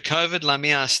postponements due to COVID.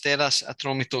 Lamia, Asteras,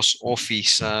 Atromitos, Offie.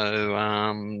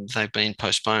 So they've been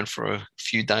postponed for a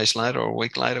few days later or a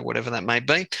week later, whatever that may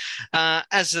be.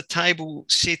 As the table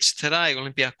sits today,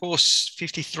 Olympiacos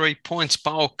 53 points,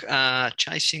 PAOK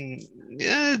chasing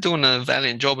doing a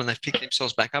valiant job, and they've picked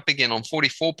themselves back up again on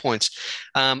 44 points.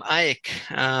 AEK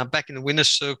back in the winner's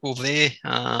circle there,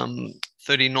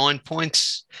 39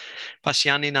 points.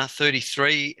 Pasianina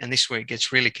 33, and this is where it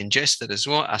gets really congested as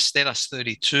well. Asteras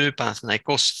 32,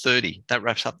 Panathinaikos 30. That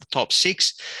wraps up the top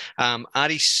 6.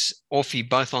 Aris, Orfi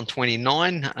both on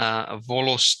 29,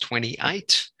 Volos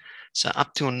 28. So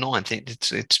up to a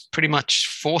 9th. It's pretty much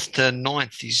 4th to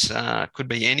 9th is could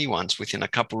be anyone's within a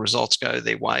couple of results go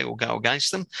their way or go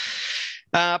against them.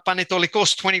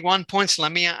 Panetolikos 21 points,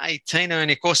 Lamia 18,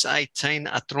 Ionikos 18,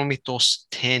 Atromitos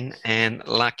 10, and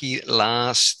lucky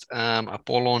last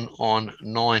Apollon on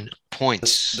 9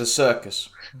 points. The circus.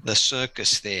 The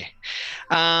circus there.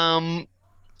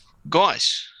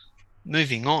 Guys,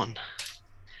 moving on.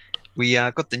 We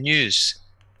got the news.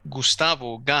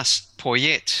 Gustavo Gus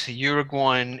Poyet,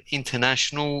 Uruguayan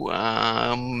international,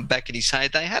 back in his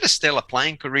heyday, had a stellar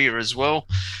playing career as well.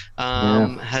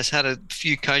 Has had a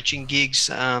few coaching gigs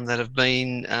that have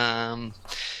been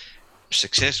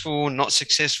successful, not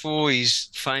successful. He's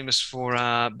famous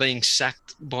for being sacked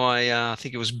by, I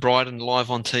think it was Brighton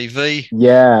live on TV.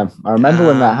 Yeah, I remember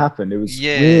when that happened. It was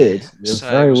weird. It was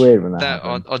very weird when that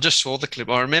happened. I just saw the clip.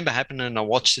 I remember happening and I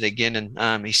watched it again,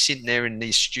 and he's sitting there in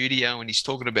the studio and he's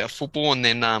talking about football, and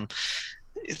then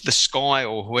the Sky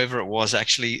or whoever it was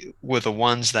actually were the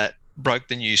ones that broke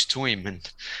the news to him,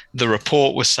 and the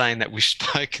report was saying that we've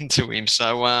spoken to him.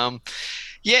 So,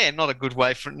 not a good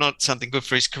way not something good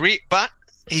for his career, but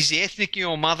he's the Ethnic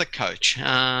Your Mother coach.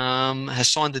 Has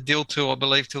signed a deal I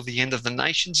believe, till the end of the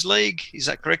Nations League. Is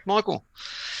that correct, Michael?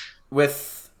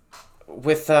 With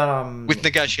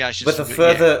negotiations. With a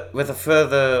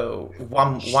further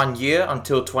 1 year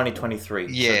until 2023.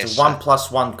 Yeah, so it's a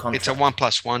 1+1 contract. It's a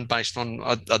 1+1 based on,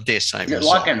 I dare say. Is it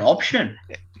like an option?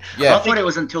 Yeah, I thought it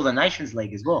was until the Nations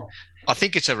League as well. I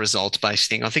think it's a results-based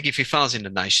thing. I think if he fails in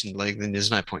the Nations League, then there's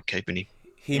no point keeping him.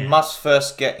 He must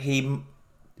first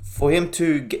for him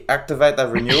to activate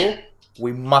that renewal,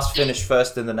 we must finish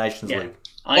first in the Nations League.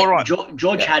 All right.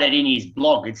 George had it in his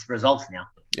blog. It's results now.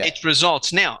 Yeah. It's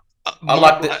results now. I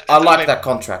like that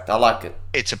contract. I like it.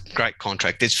 It's a great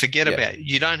contract. Forget about it.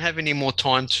 You don't have any more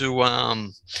time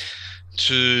to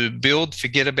build.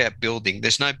 Forget about building.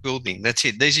 There's no building. That's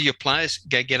it. These are your players.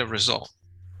 Go get a result.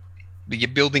 But your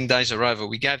building days are over.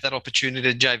 We gave that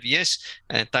opportunity to JVS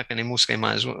and Takane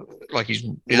Muskema as well. Like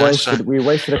we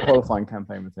wasted a qualifying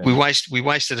campaign with him. We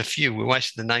wasted a few. We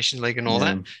wasted the Nation League and all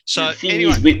that. So the thing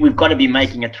is, we've got to be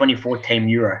making a 24-team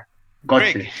Euro.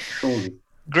 Surely.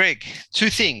 Greg, 2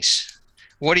 things.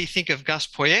 What do you think of Gus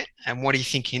Poyet, and what do you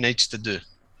think he needs to do?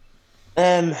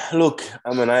 Look,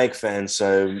 I'm an AEK fan,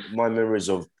 so my memories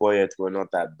of Poyet were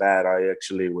not that bad. I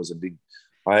actually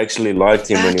liked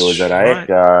him when he was at AEK.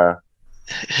 Right.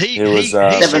 He was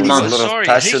a lot of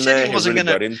passion there. He really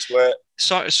got into it.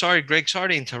 Sorry, Greg. Sorry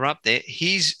to interrupt there.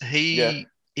 He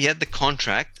had the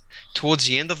contract. Towards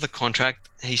the end of the contract,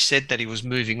 he said that he was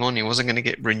moving on. He wasn't going to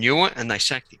get renewal, and they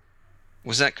sacked him.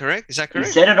 Was that correct? Is that correct?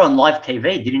 He said it on live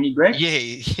TV, didn't he, Greg?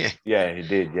 Yeah, he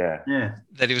did. Yeah.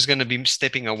 That he was going to be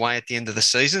stepping away at the end of the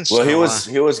season. Well, he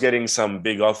was getting some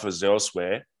big offers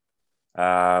elsewhere.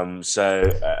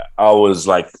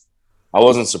 I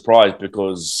wasn't surprised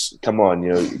because, come on,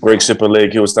 Greek Super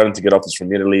League, he was starting to get offers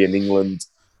from Italy and England,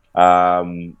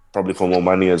 probably for more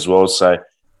money as well. So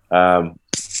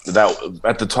that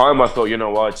at the time I thought,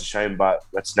 it's a shame, but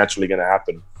that's naturally going to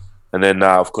happen. And then,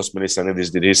 of course,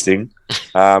 Melissanidis did his thing.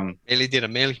 Meli did a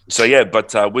Meli. So,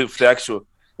 but with the actual,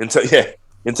 in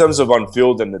terms of on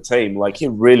field and the team, like he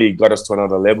really got us to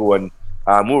another level, and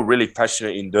we were really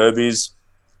passionate in derbies.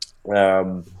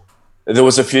 There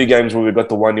was a few games where we got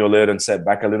the 1-0 lead and sat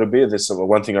back a little bit. There's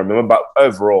one thing I remember, but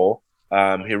overall,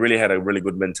 he really had a really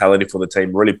good mentality for the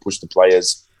team. Really pushed the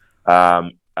players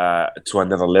to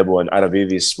another level. And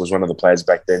Aravidis was one of the players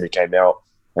back then who came out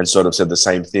and sort of said the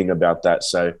same thing about that.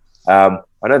 So I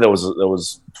know there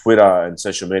was Twitter and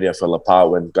social media fell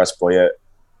apart when Gus Poyet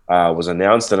was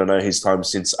announced, and I know his time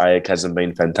since AEK hasn't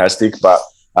been fantastic, but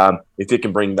if he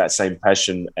can bring that same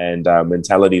passion and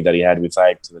mentality that he had with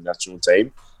AEK to the national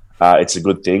team, it's a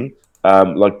good thing.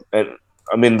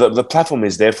 The platform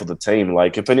is there for the team.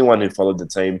 Like, if anyone who followed the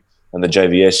team and the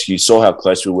JVS, you saw how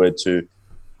close we were to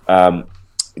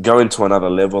going to another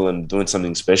level and doing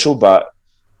something special. But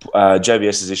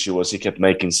JVS's issue was he kept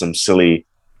making some silly,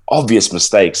 obvious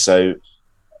mistakes. So,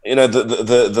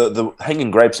 the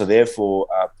hanging grapes are there for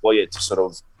Poyet to sort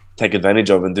of take advantage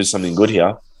of and do something good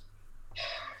here.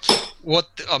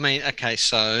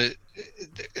 So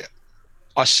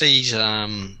I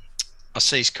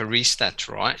see his career stats,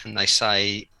 right? And they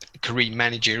say career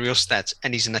managerial stats,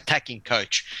 and he's an attacking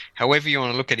coach. However you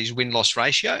want to look at his win-loss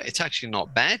ratio, it's actually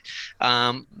not bad.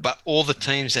 But all the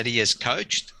teams that he has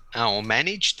coached or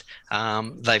managed,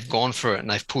 they've gone for it and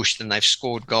they've pushed and they've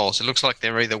scored goals. It looks like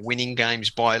they're either winning games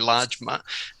by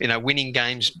winning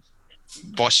games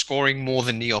by scoring more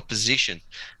than the opposition.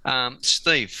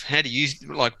 Steve, how do you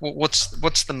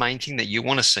what's the main thing that you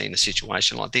want to see in a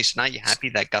situation like this? And are you happy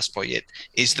that Gus Poyet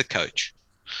is the coach?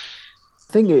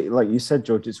 I think, like you said,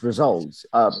 George, it's results.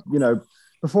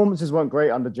 Performances weren't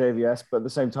great under JVS, but at the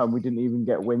same time, we didn't even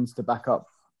get wins to back up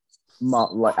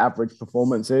like average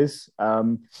performances.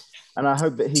 And I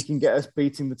hope that he can get us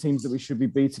beating the teams that we should be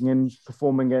beating and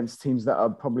performing against teams that are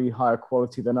probably higher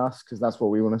quality than us, because that's what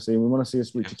we want to see. We want to see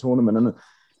us reach a tournament. And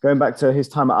going back to his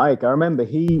time at AEK, I remember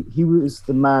he was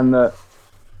the man that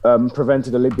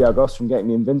prevented Olympiacos from getting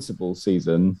the Invincible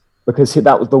season, because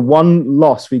that was the one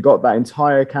loss we got that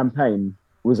entire campaign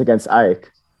was against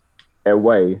AEK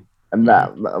away. And that,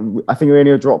 I think we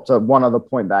only dropped one other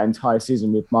point that entire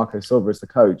season with Marco Silva as the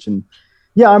coach. And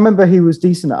yeah, I remember he was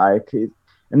decent at AEK.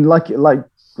 And like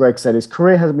Greg said, his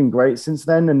career hasn't been great since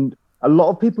then. And a lot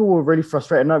of people were really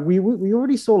frustrated. And we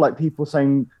already saw like people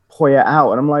saying Poyet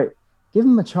out. And I'm like, give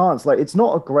him a chance. Like, it's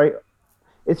not a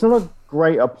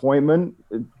great appointment,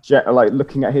 like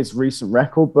looking at his recent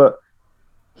record, but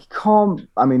he can't,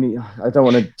 I don't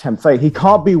want to tempt fate. He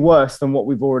can't be worse than what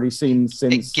we've already seen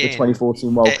since the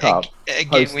 2014 World Cup.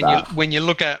 Again, when you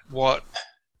look at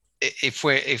if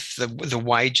the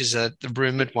wages are the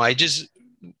rumored wages,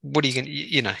 what are you going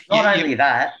to, Not only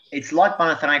that, it's like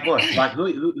Panathinaikos. Like,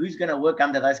 who's going to work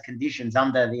under those conditions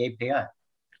under the EPO?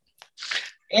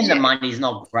 And the money's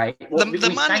not great. Well,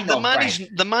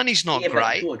 the money's not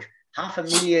great. George,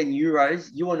 €500,000,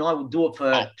 you and I will do it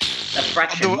for a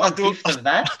fraction, one-fifth of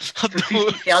that, for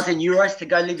 €50,000 to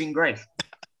go live in Greece.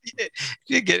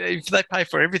 If they pay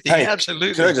for everything,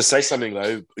 absolutely. Can I just say something,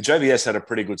 though? JVS had a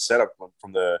pretty good setup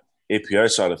from the EPO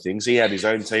side of things. He had his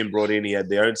own team brought in. He had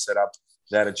their own setup.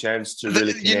 They had a chance to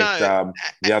really connect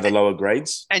the other lower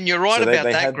grades. And you're right about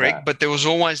that, Greg, but there was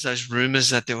always those rumours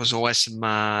that there was always some,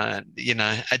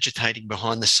 agitating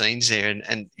behind the scenes there.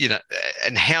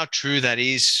 And how true that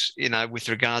is, with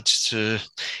regards to,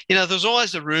 there's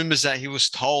always the rumours that he was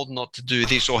told not to do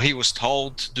this or he was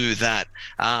told to do that.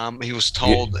 He was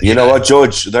told... You know what,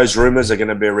 George? Those rumours are going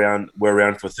to be around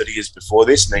for 30 years before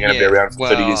this, and they're going to be around for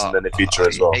 30 years in the future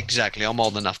as well. Exactly. I'm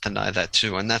old enough to know that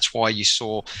too. And that's why you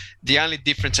saw the only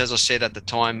difference, as I said at the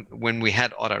time when we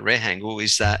had Otto Rehagel,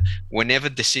 is that whenever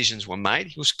decisions were made,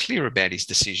 he was clear about his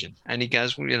decision. And he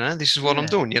goes, well, this is what I'm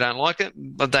doing. You don't like it?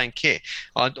 I don't care.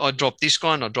 I drop this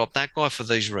guy and I drop that guy for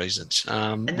these reasons.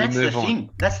 And that's the thing.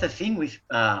 That's the thing with,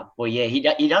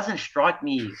 he doesn't strike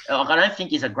me. I don't think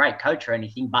he's a great coach or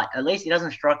anything, but at least he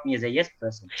doesn't strike me as a yes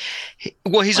person.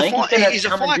 He's a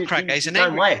firecracker. He's an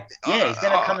angry way. Yeah, he's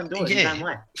going to come and do it his own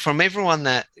way. From everyone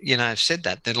that, said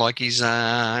that, they're like he's,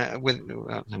 what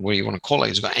do you want to call it?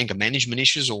 He's got anger management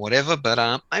issues or whatever,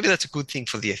 but maybe that's a good thing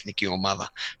for the ethnic your mother.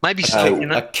 Maybe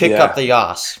a kick up the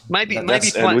ass.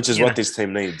 Which is what this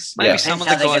team needs. Maybe some of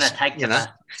the guys,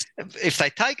 if they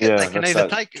take it, they can either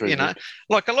take,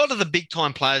 like a lot of the big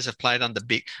time players have played under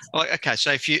big. Like, okay,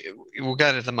 so we'll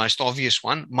go to the most obvious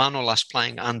one, Manolas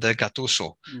playing under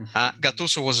Gattuso.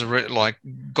 Gattuso was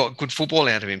got good football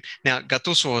out of him. Now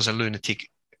Gattuso was a lunatic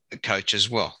coach as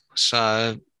well.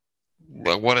 So.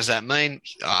 Well, what does that mean?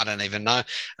 I don't even know.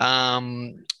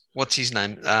 What's his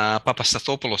name?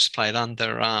 Papastathopoulos played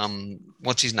under,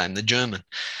 what's his name? The German.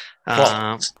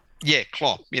 Klopp.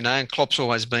 Klopp, and Klopp's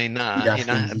always been,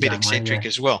 a bit eccentric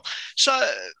as well. So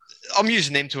I'm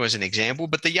using them two as an example,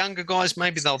 but the younger guys,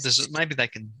 maybe they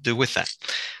can do with that.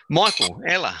 Michael,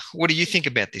 Ella, what do you think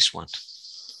about this one?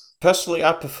 Personally,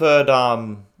 I preferred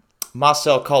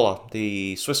Marcel Koller,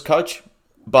 the Swiss coach.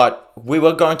 But we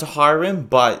were going to hire him,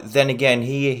 but then again,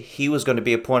 he was going to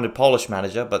be appointed Polish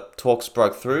manager, but talks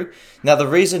broke through. Now, the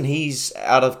reason he's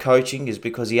out of coaching is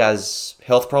because he has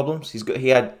health problems.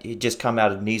 He just come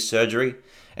out of knee surgery,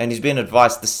 and he's been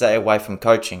advised to stay away from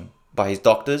coaching by his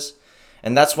doctors.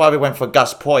 And that's why we went for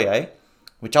Gus Poyet,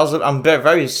 which I'm very,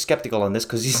 very skeptical on this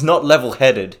because he's not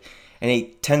level-headed, and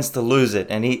he tends to lose it.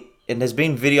 And there's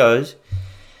been videos...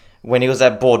 When he was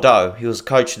at Bordeaux, he was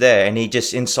coach there, and he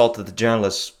just insulted the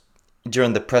journalists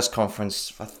during the press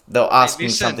conference. They were asking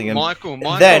something. Michael,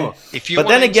 if you want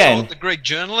to insult the Greek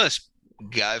journalists,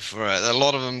 go for it. A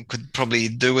lot of them could probably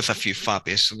do with a few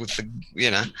fuppies,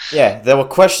 Yeah, there were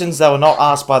questions that were not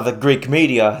asked by the Greek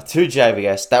media to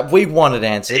JVS that we wanted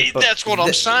answered. That's what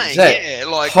I'm saying.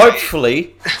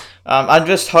 Hopefully, I'm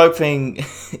just hoping.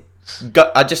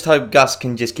 I just hope Gus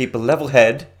can just keep a level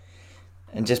head.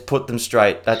 and just put them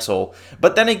straight. That's all.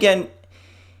 But then again,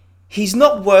 he's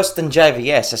not worse than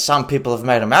JVS, as some people have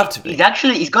made him out to be.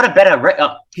 He's got a better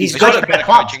record. He's got a better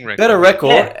clubs. coaching record. Better record,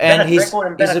 Yeah, and better he's record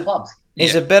and better clubs.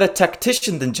 he's a better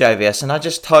tactician than JVS, and I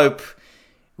just hope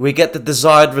we get the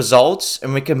desired results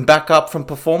and we can back up from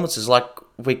performances like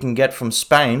we can get from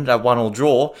Spain, that 1-1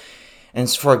 draw. And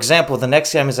for example, the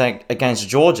next game is against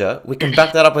Georgia. We can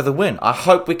back that up with a win. I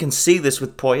hope we can see this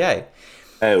with Poyet.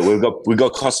 Hey, we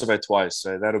got Kosovo twice,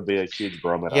 so that'll be a huge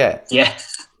barometer. Yeah.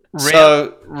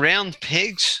 So round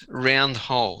pegs, round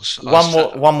holes.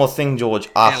 one more thing, George.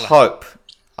 I hope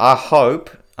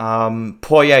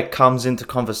Poyet comes into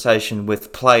conversation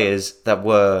with players that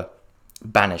were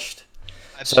banished.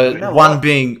 Absolutely. So one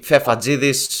being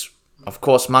Fefadzidis, of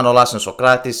course, Manolas and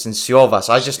Socrates and Siovas.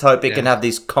 I just hope he can have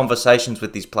these conversations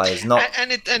with these players. Not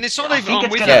and it's not I even. think I'm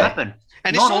it's with going to you. happen.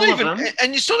 And Not it's not all of even, them.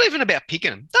 and it's not even about picking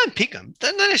them. Don't pick them.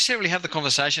 Don't necessarily have the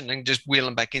conversation and just wheel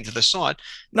them back into the side.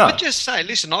 no. But just say,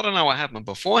 listen, I don't know what happened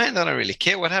beforehand. I don't really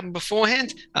care what happened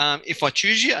beforehand. If I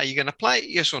choose you, are you going to play?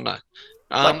 Yes or no?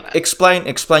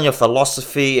 Explain your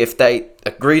philosophy. If they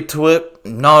agreed to it,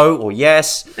 no or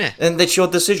yes, Yeah. then it's your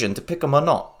decision to pick them or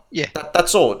not. Yeah.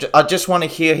 That's all. I just want to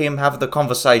hear him have the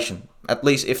conversation. At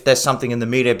least if there's something in the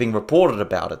media being reported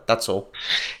about it. That's all.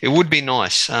 It would be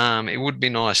nice. It would be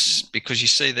nice because you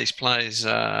see these players,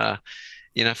 for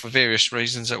various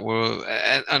reasons that were,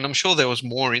 and I'm sure there was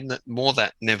more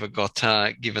that never got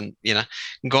given.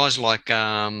 Guys like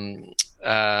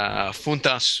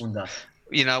Funtas,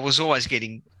 was always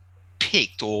getting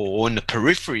picked or on the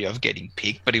periphery of getting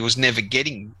picked, but he was never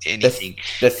getting anything.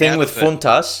 The thing with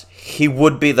Funtas, he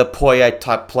would be the Poyet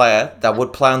type player that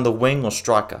would play on the wing or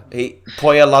striker.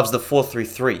 Poyet loves the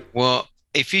 4-3-3. Well,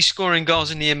 if he's scoring goals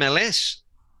in the MLS,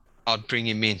 I'd bring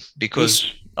him in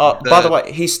because. By the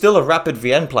way, he's still a Rapid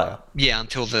Vienna player. Yeah,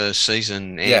 until the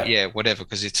season. Yeah. Whatever,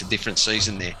 because it's a different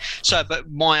season there. So, but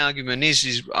my argument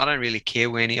is I don't really care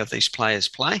where any of these players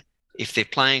play. If they're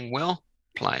playing well,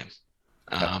 play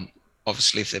them.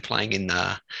 Obviously, if they're playing in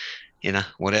the,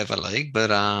 whatever league, but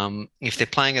if they're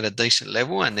playing at a decent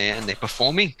level and they're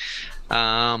performing,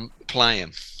 play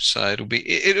them. So it'll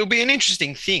be an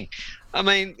interesting thing. I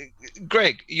mean,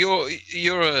 Greg, you're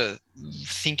a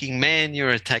thinking man. You're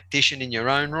a tactician in your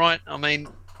own right. I mean,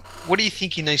 what do you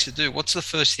think he needs to do? What's the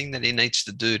first thing that he needs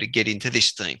to do to get into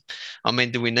this team? I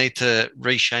mean, do we need to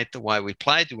reshape the way we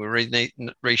play? Do we need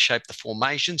to reshape the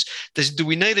formations? Do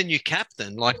we need a new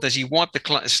captain? Like, does he wipe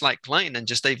the slate clean and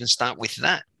just even start with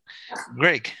that?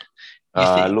 Greg?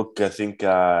 Look, I think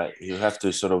you have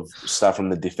to sort of start from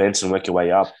the defense and work your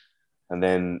way up. And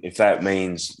then if that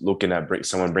means looking at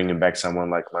bringing back someone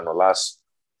like Manolas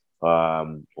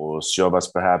or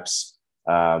Siovas perhaps,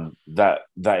 that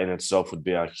in itself would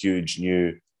be a huge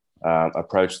new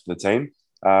approach to the team.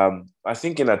 I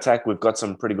think in attack, we've got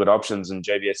some pretty good options, and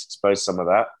JVS exposed some of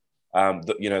that.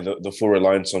 The full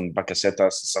reliance on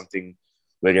Bakasetas is something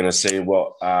we're going to see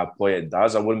what Poyet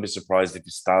does. I wouldn't be surprised if he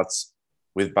starts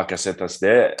with Bakasetas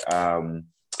there.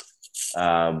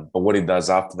 But what he does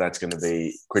after that's going to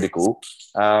be critical.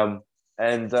 Look,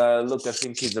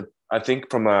 I think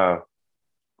from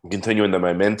continuing the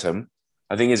momentum,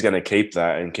 I think he's going to keep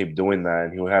that and keep doing that,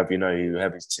 and he'll have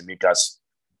his Tsimikas,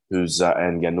 and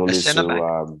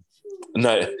Giannoulis,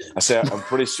 I'm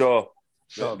pretty sure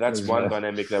that's one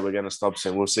dynamic that we're going to stop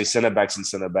seeing. We'll see centre backs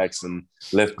and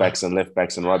left backs and right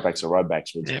backs and right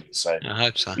backs. Yep. So I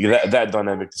hope so. That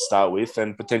dynamic to start with,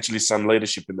 and potentially some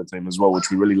leadership in the team as well,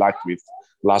 which we really liked with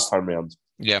last time round.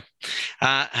 Yeah.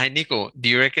 Hey, Nico, do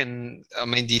you reckon? I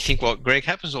mean, do you think what Greg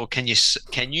happens, or can you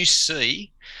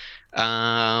see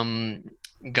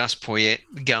Gus Poyet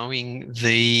going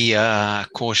the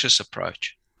cautious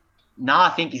approach? No, I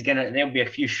think there'll be a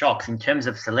few shocks in terms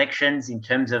of selections, in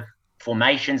terms of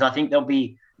formations. I think there'll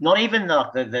be not even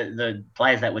the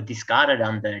players that were discarded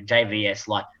under JVS,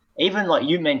 even like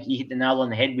you mentioned, you hit the nail on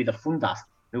the head with a Fundas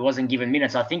who wasn't given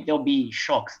minutes. I think there'll be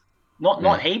shocks,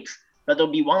 not heaps, but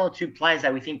there'll be one or two players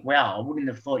that we think, wow, I wouldn't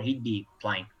have thought he'd be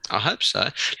playing. I hope so.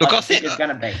 Look, I think it's going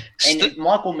to be. And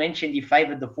Michael mentioned he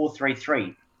favoured the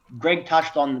 4-3-3. Greg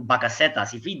touched on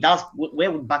Bakasetas. If he does, where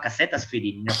would Bakasetas fit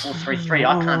in a 4-3-3?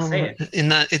 I can't see it. In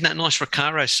that nice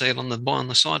Recaro seat on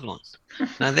the sideline.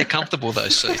 No, they're comfortable,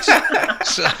 those seats.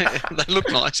 So they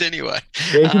look nice anyway.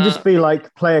 Yeah, he can just be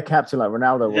like player captain like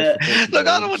Ronaldo was. Look,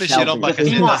 I don't want to shit on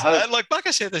Bakasetas. Like,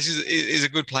 Bakasetas is a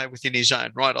good player within his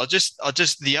own right. I just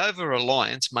the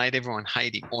over-reliance made everyone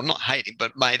hate him, or not hate him,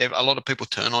 but made a lot of people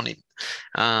turn on him.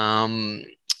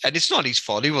 And it's not his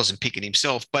fault. He wasn't picking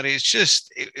himself, but it's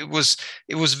just it was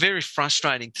very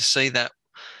frustrating to see that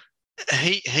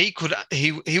he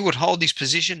would hold his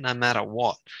position no matter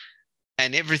what.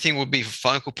 and everything would be a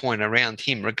focal point around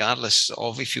him, regardless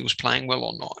of if he was playing well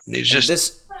or not. And it was And just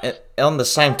this, on the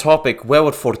same topic, where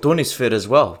would Fortunis fit as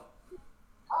well?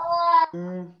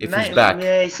 If he's back.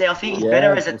 Yeah, see, I think he's Yeah,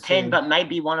 better as a we'll 10, see. but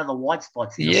maybe one of the wide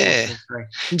spots. In the Yeah. 4-4-3.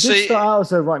 He did See- start out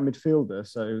as a right midfielder,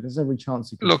 so there's every chance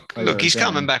he could look, play there he's again.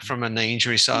 coming back from a knee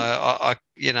injury, so I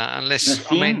unless The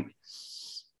thing, I mean,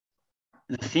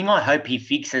 the thing I hope he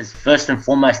fixes first and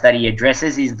foremost that he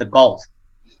addresses is the goals.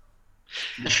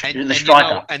 The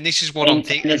striker. and this is what I'm And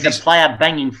thinking. there's a player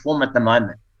banging form at the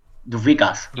moment,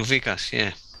 Duvikas.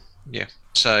 Luvikas, yeah.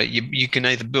 So you can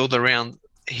either build around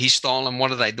his style, and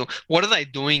what are they doing? What are they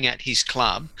doing at his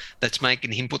club that's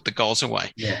making him put the goals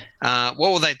away? Yeah.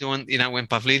 What were they doing? When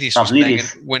Pavlidis Pavlidis.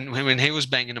 was banging, when he was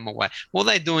banging them away? What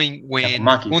were they doing when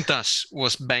Giacomakis. Untas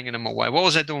was banging them away? What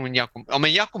was they doing when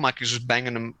Giacomakis was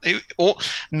banging them?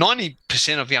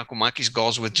 90% of Giacomakis'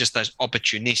 goals were just those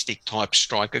opportunistic type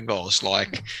striker goals,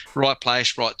 like right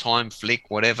place, right time, flick,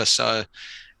 whatever. So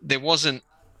there wasn't,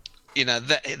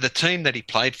 the team that he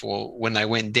played for when they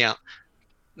went down,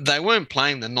 they weren't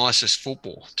playing the nicest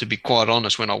football, to be quite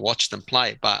honest, when I watched them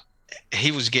play, but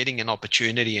he was getting an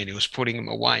opportunity and he was putting them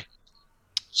away.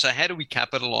 So how do we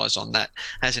capitalise on that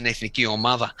as an ethnic or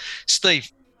mother? Steve,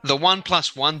 the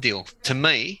 1+1 deal, to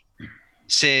me,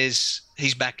 says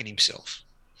he's backing himself.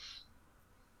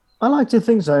 I like to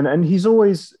think so, and he's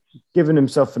always given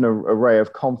himself an array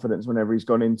of confidence whenever he's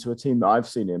gone into a team that I've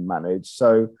seen him manage.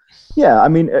 So, yeah, I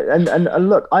mean, and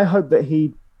look, I hope that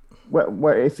he,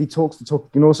 where if he talks the talk,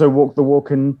 he can also walk the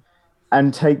walk and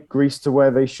take Greece to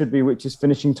where they should be, which is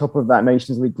finishing top of that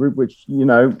Nations League group. Which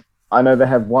I know they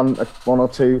have one or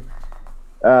two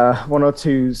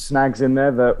snags in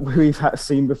there that we've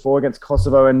seen before against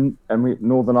Kosovo and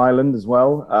Northern Ireland as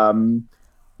well.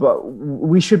 But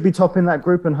we should be top in that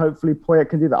group, and hopefully Poyet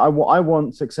can do that. I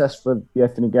want success for the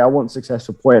FNG. I want success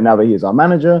for Poyet now that he is our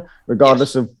manager,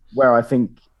 regardless of where I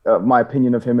think my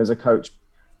opinion of him as a coach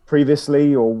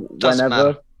previously or Doesn't whenever.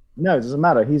 matter. No, it doesn't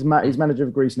matter. He's manager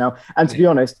of Greece now. And to be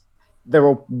honest, there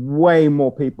are way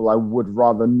more people I would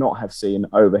rather not have seen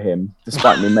over him,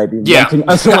 despite me maybe wanting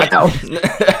us all out.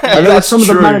 And there were some of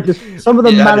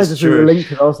the managers who were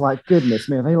linked, I was like, goodness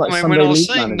me, are they like Sunday when I was League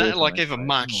seeing managers? that, like even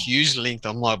Mark Hughes linked,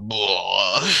 I'm like,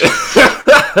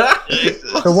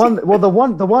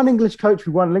 The one English coach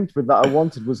we weren't linked with that I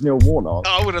wanted was Neil Warnock.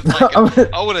 I would have taken Holland.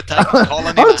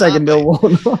 I would have taken Neil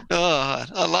Warnock. Oh,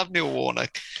 I love Neil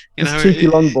Warnock. His cheeky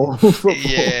long ball. football.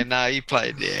 Yeah, no, he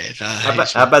played. Yeah, no,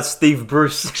 How about Steve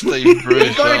Bruce? Steve Bruce?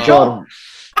 He's got a oh, job.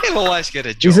 He'll always get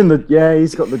a job. He's in the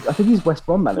he's got the. I think he's West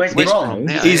Brom manager. West Brom.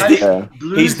 Yeah. He's the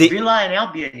Blues, the- Villa and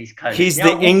Albion he's coach. he's Now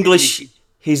the Wolves English is-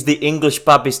 he's the English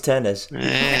Babis Turners.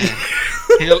 Yeah.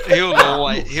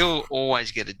 he'll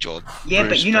always get a job. Yeah,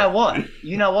 Bruce, but you know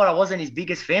what? I wasn't his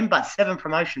biggest fan, but 7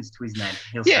 promotions to his name.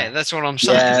 He'll Yeah, say. that's what I'm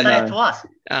saying. Yeah, Say no. it to us.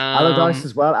 Allardyce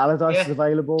as well. Allardyce yeah. is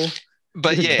available.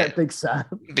 But yeah, Big Sam.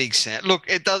 Big Sam. Look,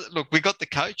 it does. Look, we got the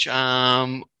coach.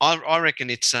 I reckon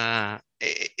it's a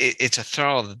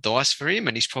throw of the dice for him,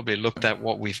 and he's probably looked at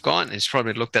what we've got, and he's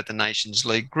probably looked at the Nations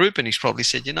League group, and he's probably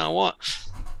said, you know what?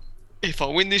 If I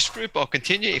win this group, I'll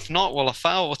continue. If not, well, I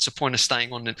fail. What's the point of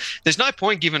staying on? And there's no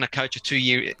point giving a coach a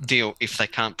 2-year deal if they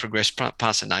can't progress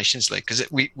past the Nations League, because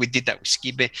we did that with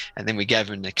Skibbe, and then we gave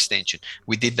him an extension.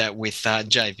 We did that with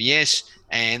JVS,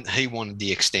 and he wanted the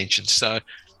extension. So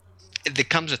there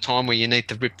comes a time where you need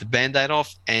to rip the Band-Aid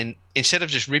off, and instead of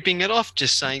just ripping it off,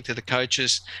 just saying to the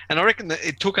coaches, and I reckon that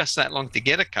it took us that long to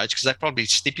get a coach because they probably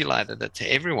stipulated it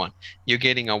to everyone. You're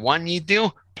getting a 1-year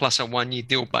deal plus a 1-year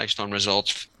deal based on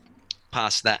results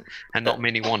past that, and not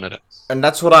many wanted it. And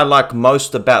that's what I like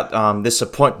most about this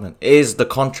appointment is the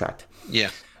contract.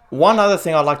 Yeah. One other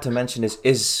thing I'd like to mention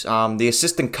is the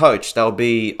assistant coach that will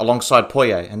be alongside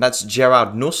Poyet, and that's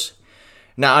Gerard Nuss.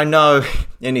 Now, I know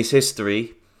in his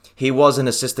history, he was an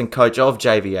assistant coach of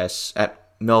JVS at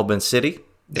Melbourne City.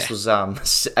 This was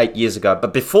 8 years ago.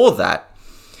 But before that,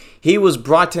 he was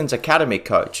Brighton's academy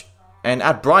coach. And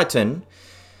at Brighton,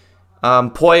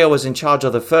 Poyet was in charge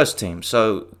of the first team.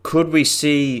 So could we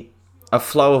see a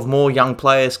flow of more young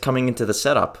players coming into the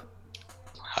setup?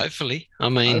 Hopefully. I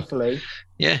mean, Hopefully.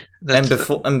 yeah. And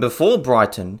before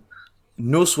Brighton,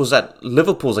 Nuss was at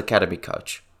Liverpool's academy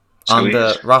coach So he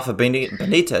under is. Rafa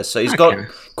Benitez. So he's got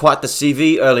quite the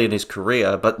CV early in his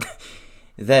career, but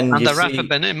then Under you see, Rafa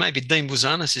Benet, maybe Dean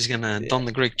Bouzanis is going to don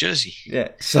the Greek jersey. yeah.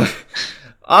 So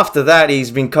after that,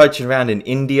 he's been coaching around in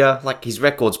India. Like his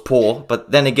record's poor, but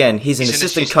then again, he's an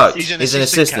assistant coach. He's an assistant.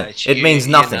 assistant coach. It means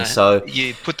nothing. know, So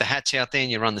you put the hats out there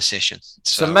and you run the session.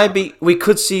 so maybe we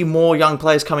could see more young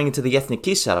players coming into the ethnic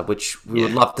key setup, which we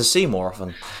would love to see more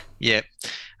often. Yeah.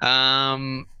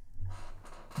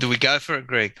 Do we go for it,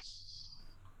 Greg?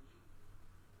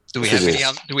 Do we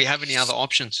have any other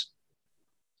options?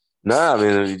 No, I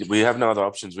mean we have no other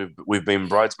options. We've been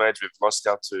bridesmaids. We've lost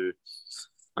out to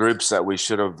groups that we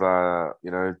should have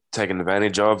taken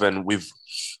advantage of, and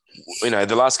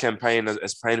the last campaign,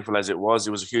 as painful as it was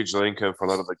a huge learning curve for a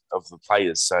lot of the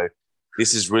players. So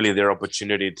this is really their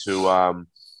opportunity to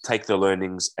take the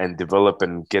learnings and develop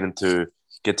and get to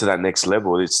that next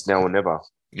level. It's now or never.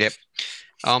 Yep.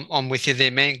 I'm with you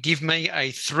there, man. Give me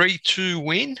a 3-2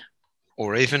 win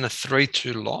or even a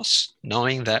 3-2 loss,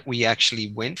 knowing that we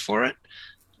actually went for it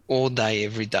all day,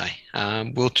 every day.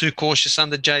 We were too cautious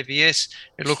under JVS.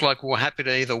 It looked like we were happy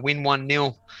to either win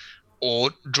 1-0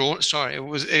 or draw. Sorry,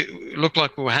 it looked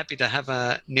like we were happy to have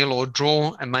a nil or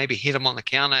draw and maybe hit them on the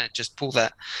counter and just pull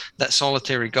that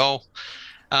solitary goal.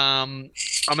 I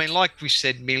mean, like we've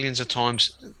said millions of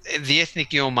times, the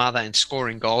ethnic your mother and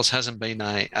scoring goals hasn't been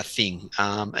a thing.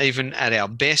 Even at our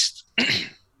best,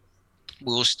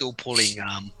 we were still pulling,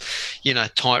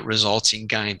 tight results in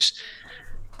games.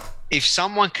 If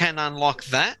someone can unlock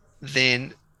that,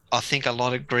 then I think a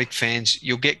lot of Greek fans,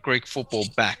 you'll get Greek football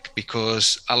back,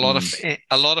 because a lot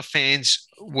of fans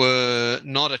were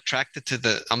not attracted to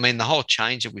the whole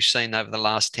change that we've seen over the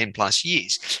last 10 plus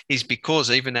years is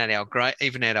because even at our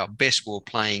best, we were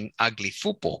playing ugly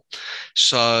football.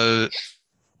 So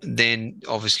then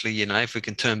obviously, if we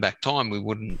can turn back time, we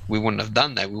wouldn't have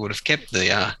done that. We would have kept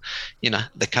the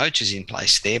coaches in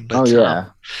place there. But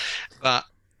but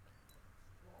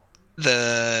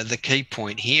the key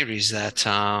point here is that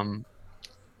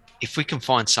if we can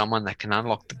find someone that can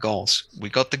unlock the goals, we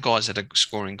got the guys that are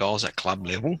scoring goals at club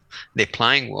level. They're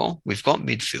playing well. We've got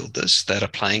midfielders that are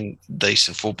playing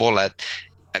decent football at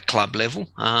club level.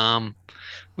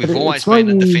 We've always been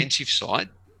a defensive side.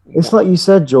 It's like you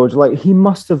said, George, like he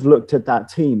must have looked at that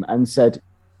team and said,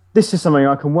 this is something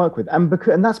I can work with. And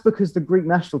that's because the Greek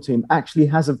national team actually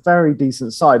has a very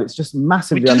decent side. It's just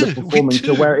massively underperforming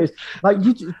to where it is. Like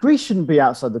Greece shouldn't be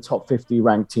outside the top 50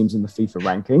 ranked teams in the FIFA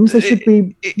rankings. They should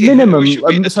be minimum.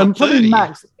 Probably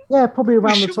max. Yeah, probably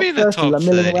around the top 30, like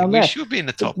milling around there. We should be in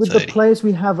the top 30. With the players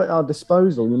we have at our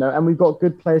disposal, and we've got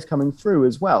good players coming through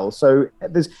as well. So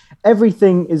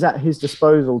everything is at his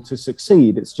disposal to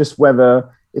succeed. It's just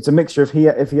whether it's a mixture if he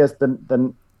has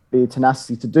the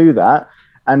tenacity to do that,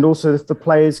 and also if the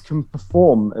players can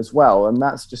perform as well. And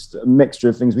that's just a mixture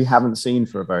of things we haven't seen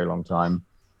for a very long time.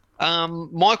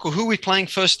 Michael, who are we playing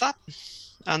first up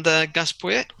under Gus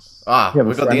Poyet?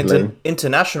 We've got the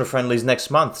international friendlies next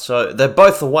month, so they're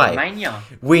both away. Romania.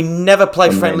 We never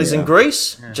play friendlies in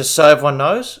Greece, just so everyone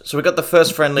knows. So we got the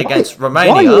first friendly against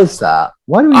Romania. Why is that?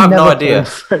 Why do we never play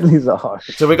friendlies at home?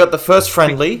 So we got the first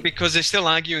friendly. Because they're still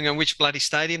arguing on which bloody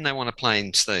stadium they want to play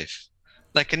in, Steve.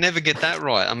 They can never get that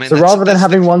right. I mean, so rather than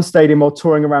having one stadium or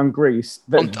touring around Greece,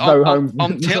 I'm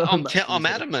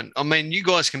adamant. I mean, you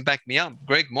guys can back me up,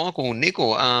 Greg, Michael,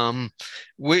 Nickel.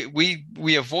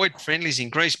 We avoid friendlies in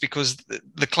Greece because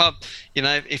the club,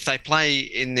 if they play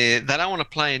in they don't want to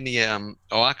play in the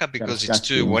OAKA because it's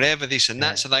too whatever this and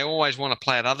that. So they always want to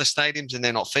play at other stadiums and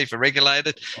they're not FIFA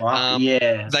regulated.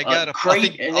 They go to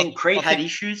Crete, and then Crete had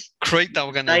issues. Crete, they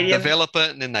were going to develop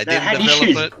it, and then they didn't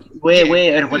develop it.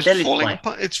 Where Hotel is playing.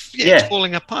 It's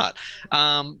falling apart.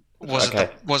 Was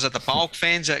it the Bulk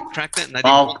fans that cracked it and they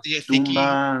didn't want the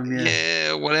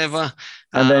ethnic? Whatever.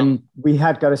 And then we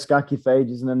had Gariskaki for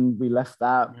ages, and then we left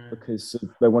that because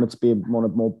they wanted to be a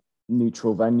more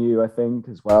neutral venue, I think,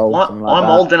 as well. I'm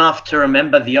old enough to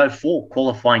remember the 04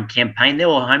 qualifying campaign. There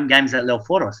were home games at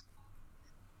Leoforos.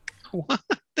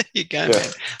 There you go,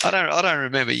 man. I don't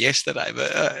remember yesterday,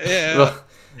 but I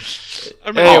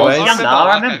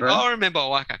remember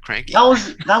OAKA cranky.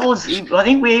 That was. I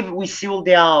think we sealed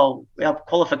our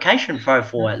qualification for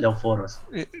at Leoforos.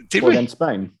 Did we? Against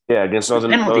Spain? Yeah, against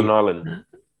Northern Ireland.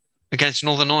 Against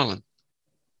Northern Ireland.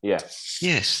 Yeah.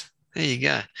 Yes. There you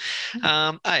go.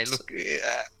 Hey, look,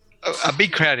 a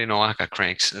big crowd in OAKA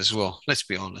cranks as well. Let's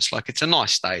be honest. Like, it's a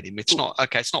nice stadium. It's not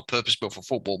purpose-built for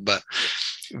football, but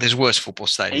there's worse football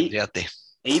stadiums out there.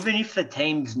 Even if the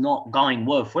team's not going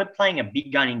well, if we're playing a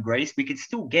big gun in Greece, we could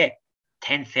still get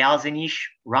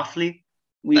 10,000-ish, roughly.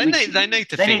 They need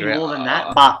to figure out more than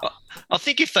that. But I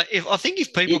think if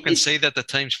people can see that the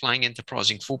team's playing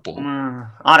enterprising football,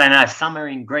 I don't know. Summer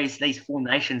in Greece, these Four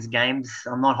Nations games,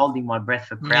 I'm not holding my breath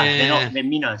for crowds. They're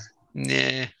minnows.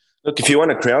 Yeah. Look, if you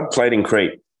want a crowd, play it in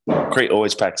Crete. Crete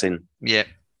always packs in. Yeah.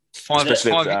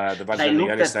 Especially at the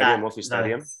Vasiliki Stadium, Morphy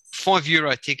Stadium.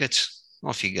 €5 tickets.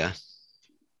 Off you go.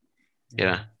 You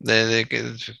know, they're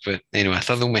good. But anyway, I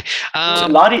thought me.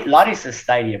 Ladi's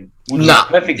stadium would Nah.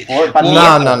 be perfect for it. But No, the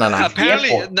airport, no, no, no. the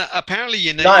Apparently, airport. apparently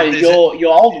you need. No, there's a-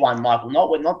 your old one, Michael,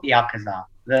 not the Alcazar.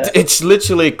 It's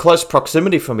literally close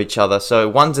proximity from each other. So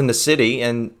one's in the city,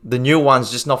 and the new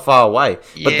one's just not far away.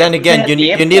 But Yeah, then again, you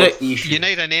need you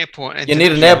need an airport. you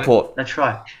need an airport. That's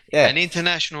right. Yeah. An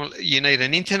international. You need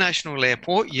an international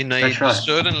airport. You need That's right.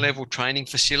 certain level training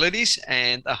facilities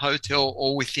and a hotel,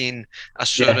 all within a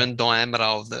certain diameter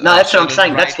of the. No, that's what I'm certain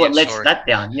saying. That's what radius, lets sorry. that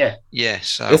down. Yeah, Yeah.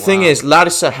 So The thing is,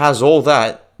 Larissa has all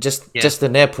that. Just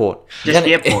an airport. just Then-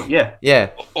 the airport. Yeah. Yeah.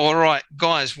 all right,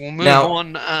 guys, we'll move Now,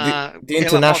 on. the Ella,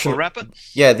 international- Michael, wrap it.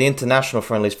 Yeah, the international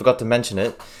friendlies, forgot to mention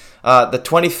it. The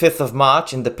 25th of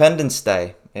March, Independence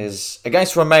Day, is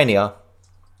against Romania.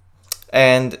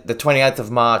 And the 28th of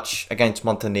March against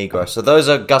Montenegro. So those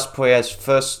are Gus Poyet's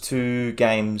first 2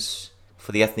 games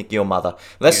for the Ethnic Eel Mother.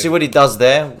 Let's see what he does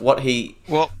there, what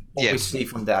Well, yeah, we see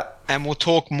from that. and we'll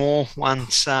talk more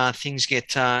once things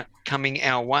get coming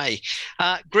our way.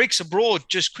 Greeks abroad,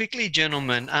 just quickly,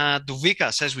 gentlemen.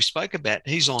 Duvikas, as we spoke about,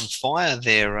 he's on fire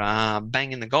there,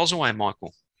 banging the goals away,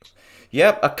 Michael.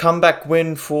 Yep, a comeback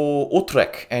win for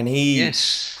Utrecht, and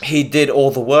Yes. he did all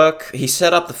the work. He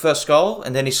set up the first goal,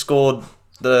 and then he scored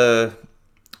the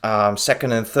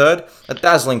second and third. A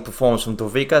dazzling performance from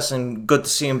Duvikas, and good to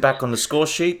see him back on the score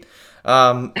sheet.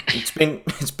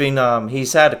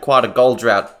 He's had quite a goal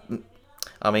drought.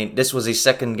 I mean, this was his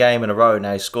second game in a row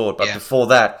now he scored, but Yeah. before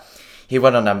that, he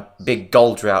went on a big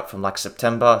goal drought from like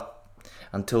September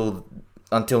until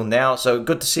now. So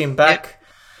good to see him back.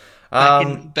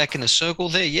 Back in the circle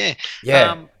there, yeah.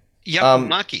 Yeah.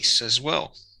 Giakoumakis as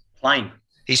well. Playing.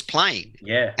 He's playing.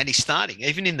 Yeah. And he's starting,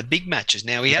 even in the big matches.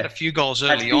 Now, he had a few goals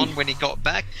That's early big. on when he got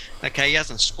back. Okay, he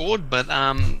hasn't scored, but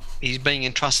he's being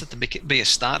entrusted to be a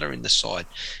starter in the side.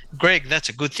 Greg, that's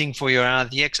a good thing for your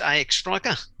the ex-AX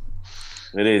striker.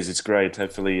 It is. It's great.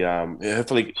 Hopefully,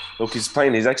 look,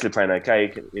 he's actually playing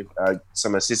okay. If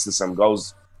some assists and some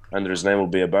goals under his name will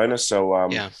be a bonus. So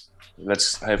Yeah.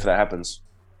 let's hope that happens.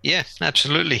 Yeah,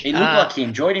 absolutely. He looked like he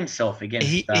enjoyed himself against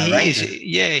He Rangers. is.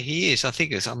 Yeah, he is. I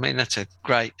think it's. I mean, that's a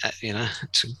great.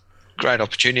 It's a great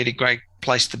opportunity, great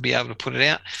place to be able to put it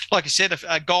out. Like I said, if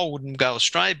a goal wouldn't go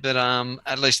astray, but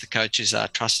at least the coaches are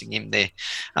trusting him there.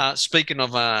 Speaking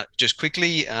of, just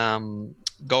quickly,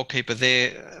 goalkeeper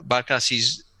there, Barkas,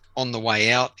 he's on the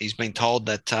way out. He's been told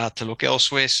that to look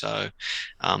elsewhere, so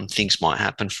things might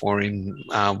happen for him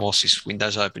whilst this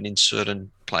window's open in certain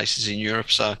places in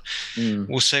Europe. So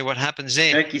we'll see what happens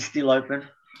there. Turkey's still open.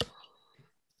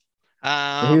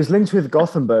 He was linked with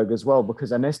Gothenburg as well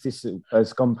because Anestis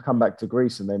has come back to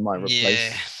Greece and they might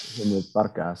replace him with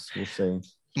Barkas. We'll see.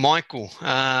 Michael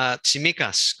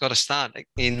Tsimikas got a start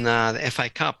in the FA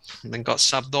Cup and then got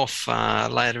subbed off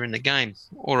later in the game.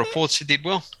 All reports he did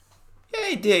well. Yeah,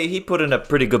 he did. He put in a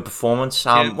pretty good performance.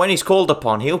 When he's called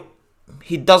upon,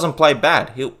 he doesn't play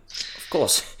bad. Of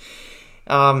course.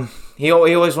 He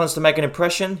always wants to make an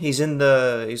impression. He's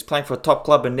playing for a top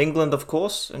club in England, of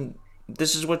course, and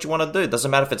this is what you want to do.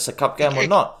 Doesn't matter if it's a cup game or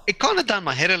not. It kind of done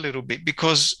my head a little bit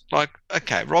because,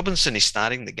 okay, Robinson is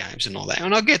starting the games and all that,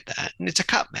 and I get that, and it's a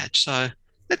cup match, so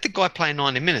let the guy play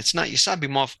 90 minutes. No, you sub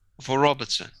him off for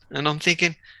Robertson, and I'm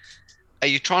thinking, are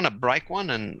you trying to break one?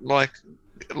 And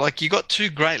like you got 2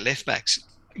 great left backs.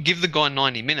 Give the guy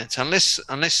 90 minutes,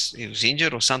 unless he was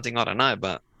injured or something. I don't know,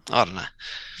 but I don't know.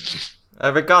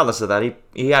 Regardless of that,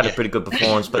 he had a pretty good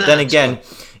performance. But then again,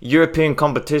 European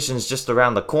competition is just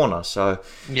around the corner. So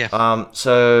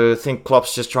so I think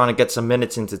Klopp's just trying to get some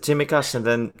minutes into Tsimikas and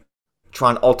then try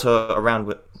and alter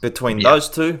around between those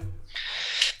two.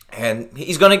 And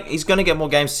he's gonna get more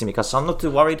games, Tsimikas. So I'm not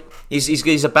too worried.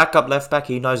 He's a backup left back.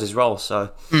 He knows his role, so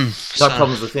no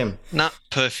problems with him. No,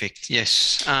 perfect.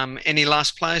 Yes. Any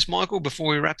last players, Michael, before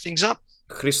we wrap things up?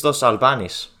 Christos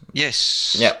Albanis.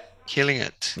 Yes. Yeah. Killing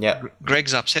it. Yeah.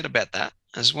 Greg's upset about that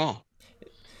as well.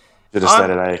 Should have stayed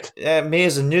at 8. Me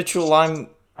as a neutral,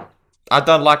 I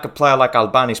don't like a player like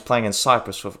Albanis playing in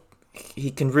Cyprus.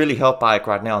 He can really help AEK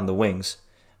right now on the wings.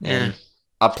 Yeah.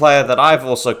 A player that I've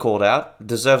also called out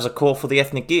deserves a call for the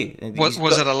ethnic gear. Was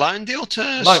it a loan deal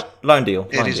to loan deal?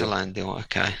 It is a loan deal.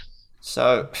 Okay.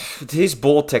 So his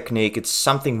ball technique, it's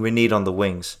something we need on the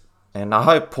wings, and I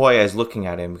hope Poyet is looking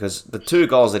at him because the 2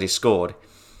 goals that he scored,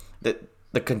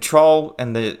 the control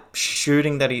and the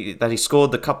shooting that he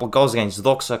scored, the couple of goals against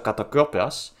Doxa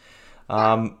Katakropias,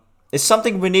 is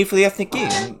something we need for the ethnic gear.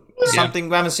 Something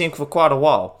we haven't seen for quite a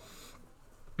while.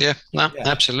 Yeah,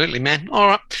 absolutely, man. All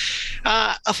right.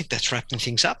 I think that's wrapping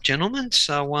things up, gentlemen.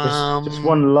 So, just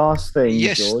one last thing,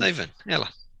 yes, George. Stephen, Ella.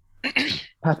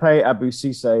 Pape Abou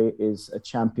Cisse is a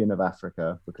champion of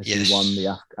Africa because Yes. he won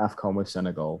the AFCON with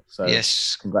Senegal. So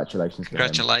Yes. congratulations to him.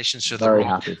 Congratulations to the Very Rook.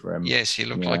 happy for him. Yes, he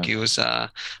looked Yeah. like he was. I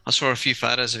saw a few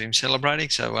photos of him celebrating.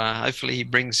 So hopefully he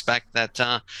brings back that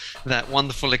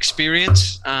wonderful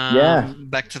experience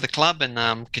back to the club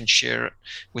and can share it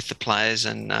with the players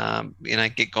and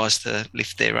get guys to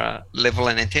lift their level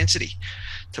and intensity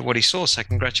to what he saw. So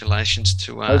congratulations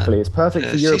to. Hopefully, it's perfect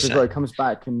for Europe Cisse. as well. He comes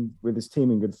back and with his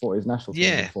team in good form, his national team in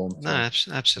Yeah, good form. no,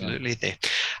 absolutely there.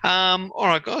 All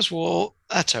right, guys. Well,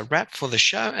 that's a wrap for the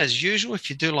show. As usual, if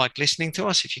you do like listening to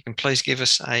us, if you can please give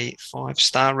us a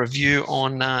 5-star review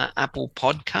on Apple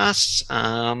Podcasts.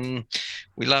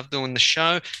 We love doing the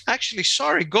show. Actually,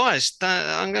 sorry, guys.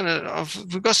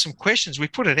 We've got some questions. We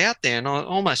put it out there and I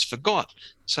almost forgot.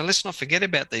 So let's not forget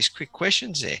about these quick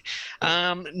questions there.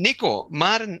 Nico,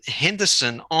 Martin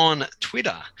Henderson on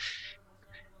Twitter.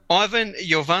 Ivan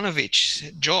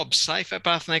Jovanovic, job safe at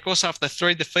Panathinaikos after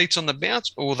 3 defeats on the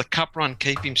bounce, or will the cup run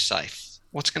keep him safe?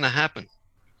 What's going to happen?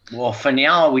 Well, for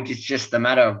now, it's just a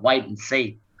matter of wait and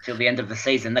see till the end of the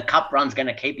season. The cup run's going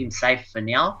to keep him safe for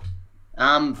now.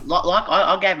 Like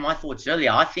I gave my thoughts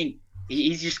earlier, I think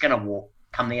he's just going to walk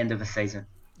come the end of the season.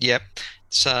 Yep.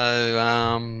 So,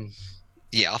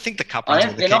 I think the cup run's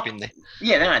going to keep him there.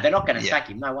 Yeah, they're not going to sack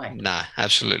him. No way. No,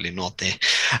 absolutely not there.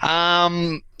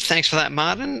 Thanks for that,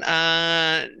 Martin.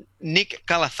 Nick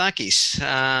Galathakis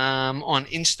on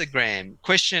Instagram.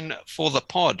 Question for the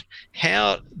pod.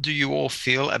 How do you all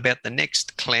feel about the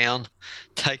next clown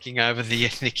taking over the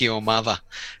Ethnic Eel mother?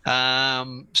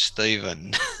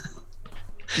 Stephen.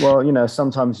 Well,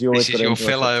 sometimes you always This is your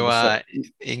fellow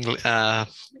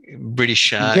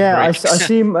British. I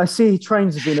see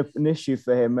trains have been an issue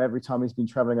for him every time he's been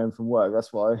traveling home from work.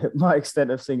 That's why my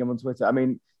extent of seeing him on Twitter. I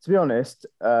mean, to be honest,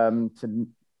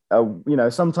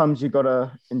 sometimes you got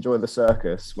to enjoy the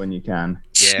circus when you can.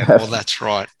 Yeah, well, that's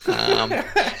right.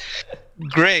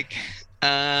 Greg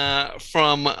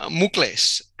from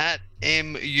Mukles at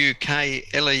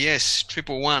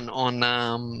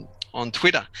MUKLES111 on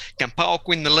Twitter. Can PAOK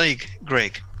win the league,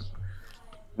 Greg?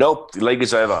 Nope, the league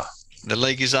is over. The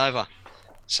league is over.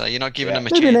 So you're not giving them a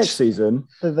maybe chance. next season.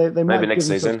 They might Maybe next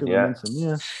season, yeah.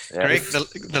 Greg,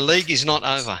 the league is not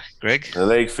over, Greg. The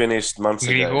league finished months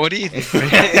ago. It's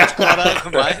not over,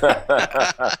 mate.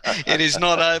 It is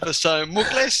not over. So,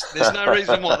 Mukles, there's no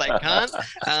reason why they can't.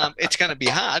 It's going to be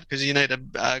hard because you need a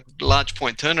large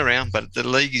point turnaround, but the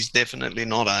league is definitely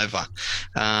not over.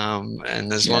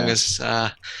 And as long as...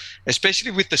 especially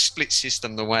with the split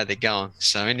system, the way they're going.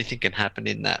 So anything can happen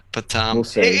in that. But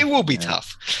it will be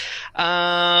tough.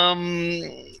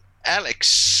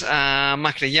 Alex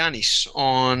Makrianis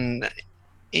on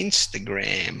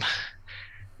Instagram.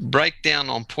 Breakdown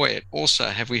on Poyet. Also,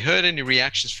 have we heard any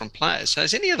reactions from players? So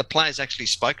has any of the players actually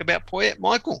spoke about Poyet,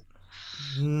 Michael?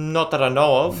 Not that I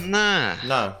know of.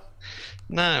 No.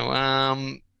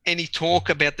 Any talk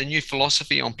about the new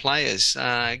philosophy on players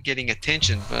getting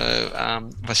attention?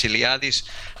 Vasiliadis,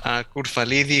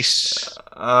 Kourfalidis.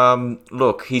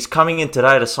 Look, he's coming in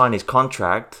today to sign his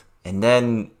contract, and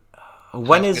then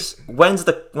when's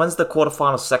the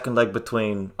quarterfinal second leg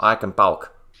between AEK and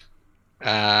PAOK?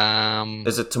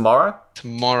 Is it tomorrow?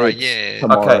 Tomorrow, yeah.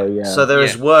 Tomorrow, yeah. So there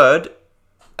is word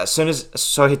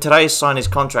today he signed his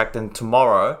contract, and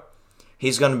tomorrow.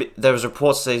 There's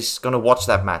reports that he's going to watch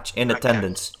that match in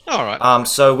attendance. All right.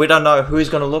 So we don't know who he's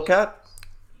going to look at.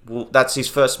 Well, that's his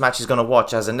first match he's going to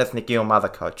watch as an Ethnic Eel mother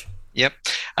coach. Yep.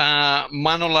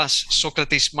 Manolas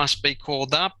Socrates must be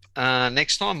called up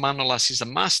next time. Manolas is a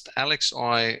must. Alex,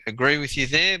 I agree with you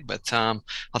there, but I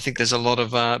think there's a lot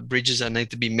of bridges that need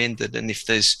to be mended. And if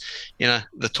there's,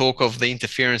 the talk of the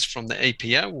interference from the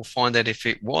EPO, we'll find out if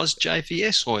it was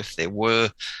JVS or if there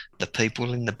were the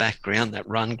people in the background that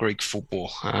run Greek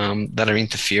football that are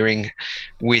interfering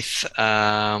with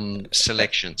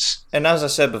selections. And as I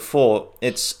said before,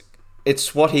 it's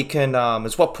what he can.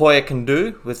 It's what Poyet can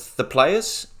do with the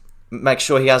players. Make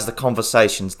sure he has the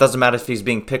conversations. Doesn't matter if he's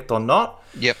being picked or not.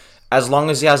 Yep. As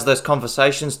long as he has those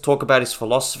conversations, talk about his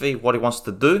philosophy, what he wants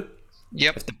to do.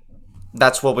 Yep.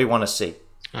 That's what we want to see.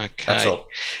 Okay. That's all.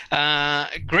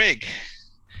 Greg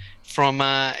from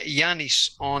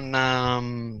Yanis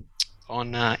on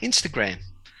Instagram.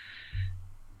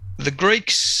 The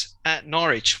Greeks at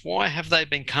Norwich, why have they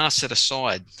been casted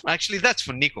aside? Actually, that's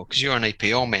for Nickel, because you're an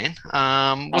EPL man.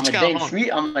 What's going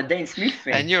on? I'm a Dean Smith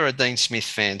fan. And you're a Dean Smith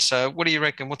fan. So what do you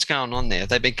reckon? What's going on there? Have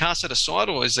they been casted aside,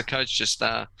 or is the coach just,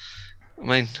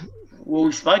 Well,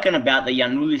 we've spoken about the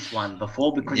Giannoulis one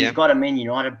before because Yeah. he's got a Man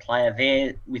United player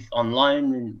there with on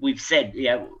loan, and we've said,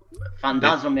 Van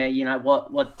Dazom,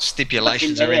 what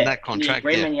Stipulations what's are in there? that contract. The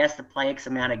agreement, he has to play X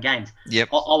amount of games. Yep.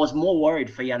 I was more worried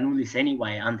for Giannoulis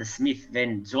anyway under Smith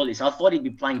than Zolis. I thought he'd be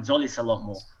playing Zolis a lot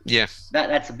more. Yeah.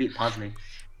 That's a bit puzzling.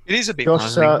 It is a bit Josh,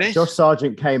 puzzling there. Josh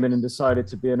Sargent came in and decided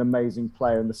to be an amazing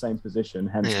player in the same position,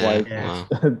 hence why Wow.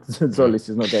 Zolis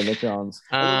is not getting a chance.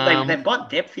 They've got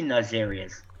depth in those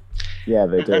areas. Yeah,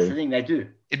 they That's the do. thing, they do.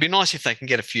 It'd be nice if they can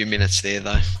get a few minutes there,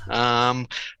 though.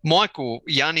 Michael,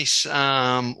 Yanis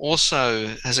also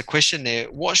has a question there.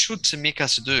 What should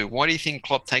Tsimikas do? Why do you think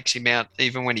Klopp takes him out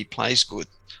even when he plays good?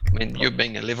 I mean, you're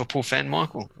being a Liverpool fan,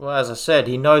 Michael. Well, as I said,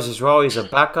 he knows his role. He's a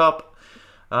backup.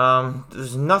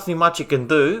 There's nothing much he can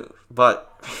do, but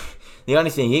the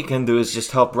only thing he can do is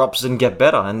just help Robertson get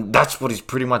better, and that's what he's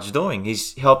pretty much doing.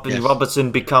 He's helping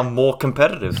Robertson become more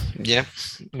competitive. Yeah.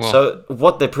 Well, So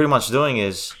what they're pretty much doing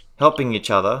is helping each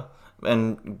other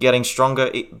and getting stronger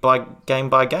by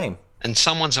game. and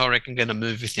someone's, I reckon, going to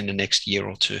move within the next year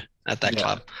or two at that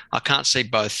club. I can't see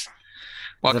both.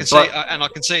 Well, I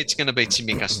can see it's going to be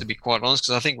Tsimikas, to be quite honest,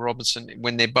 because I think Robertson,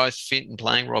 when they're both fit and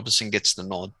playing, Robertson gets the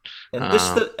nod. And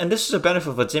this is a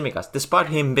benefit for Tsimikas. Despite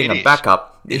him being It a is.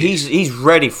 backup, he's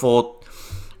ready for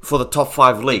the top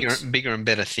 5 leagues. Bigger and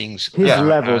better things. His Yeah.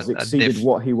 levels exceeded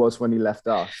what he was when he left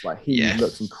us. Like he Yeah.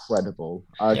 looks incredible.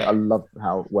 I love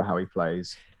how he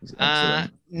plays. He's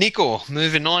excellent. Nico,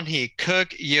 moving on here.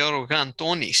 Kirk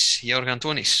Yorgantonis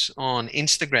on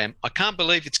Instagram. I can't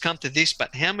believe it's come to this,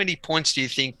 but how many points do you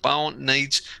think Bowen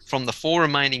needs from the 4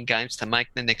 remaining games to make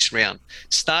the next round?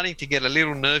 Starting to get a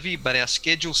little nervy, but our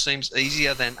schedule seems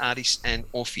easier than Addis and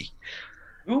Offie.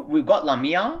 We've got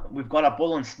Lamia, we've got a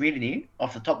ball on Smithy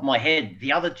off the top of my head.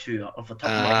 The other two off the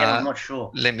top of my head, I'm not sure.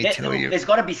 Let me tell you. There's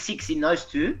got to be 6 in those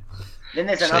two. Then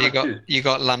there's So another two. you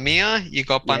got Lamia, you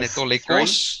got Yes,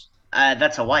 Panetolikos.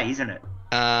 That's away, isn't it?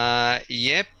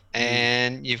 Yep,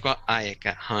 and you've got Ajax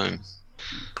at home.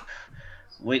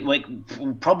 We'll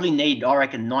probably need, I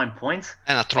reckon, 9 points.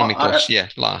 And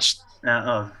Atromikos, last.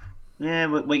 We're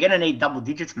going to need double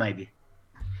digits maybe.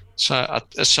 So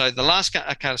the last game,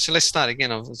 okay, so let's start again.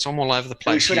 It's all over the We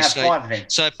place should here. have So, 5 then.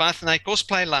 so Panathinaikos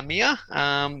play Lamia,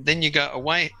 then you go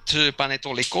away to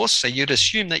Panetolikos. So you'd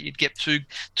assume that you'd get two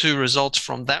results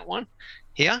from that one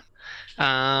here.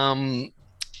 Then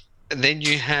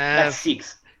you have That's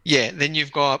 6. then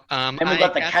you've got Then we've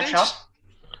got the Athens. catch-up.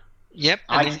 Yep,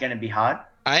 It's going to be hard.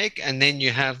 and then you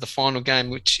have the final game,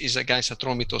 which is against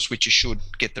Atromitos, which you should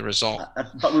get the result.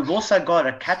 But we've also got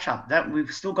a catch-up. That we've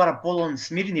still got a ball on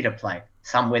Smithy to play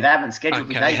somewhere. They haven't scheduled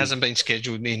with Okay, it Davies. hasn't been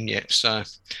scheduled in yet, so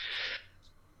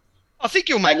I think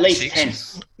you'll make At least the 10.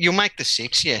 You'll make the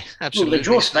 6, yeah, Look, absolutely. the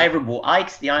draw's favourable.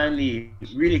 Ajax the only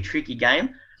really tricky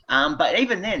game. But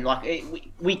even then, like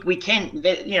we can,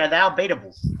 they are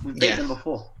beatable. We've beaten them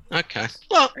before. Okay,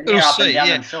 well, And we'll they're up and see. down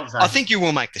Yeah, themselves, I think you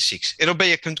will make the 6. It'll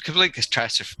be a complete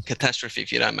catastrophe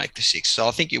if you don't make the 6. So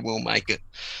I think you will make it.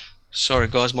 Sorry,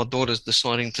 guys, my daughter's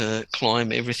deciding to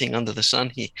climb everything under the sun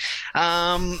here.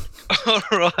 All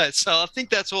right, so I think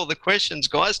that's all the questions,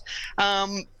 guys.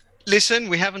 Listen,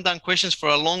 we haven't done questions for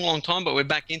a long, long time, but we're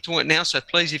back into it now. So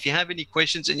please, if you have any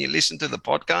questions and you listen to the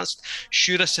podcast,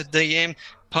 shoot us a DM,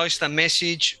 post a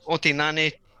message,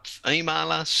 otinane,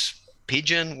 email us,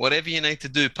 pigeon, whatever you need to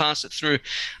do, pass it through.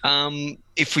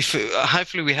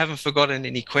 Hopefully we haven't forgotten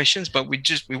any questions, but we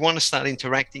want to start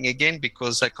interacting again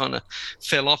because that kind of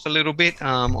fell off a little bit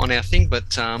on our thing. But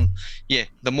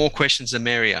the more questions, the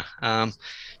merrier.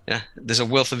 There's a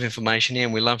wealth of information here,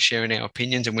 and we love sharing our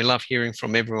opinions, and we love hearing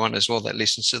from everyone as well that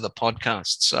listens to the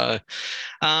podcast. So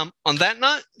on that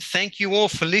note, thank you all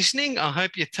for listening. I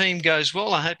hope your team goes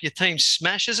well. I hope your team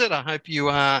smashes it. I hope you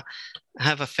have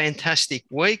a fantastic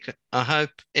week. I hope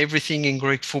everything in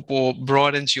Greek football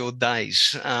brightens your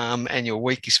days and your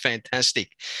week is fantastic.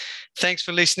 Thanks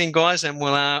for listening, guys, and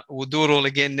we'll do it all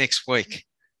again next week.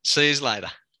 See you later.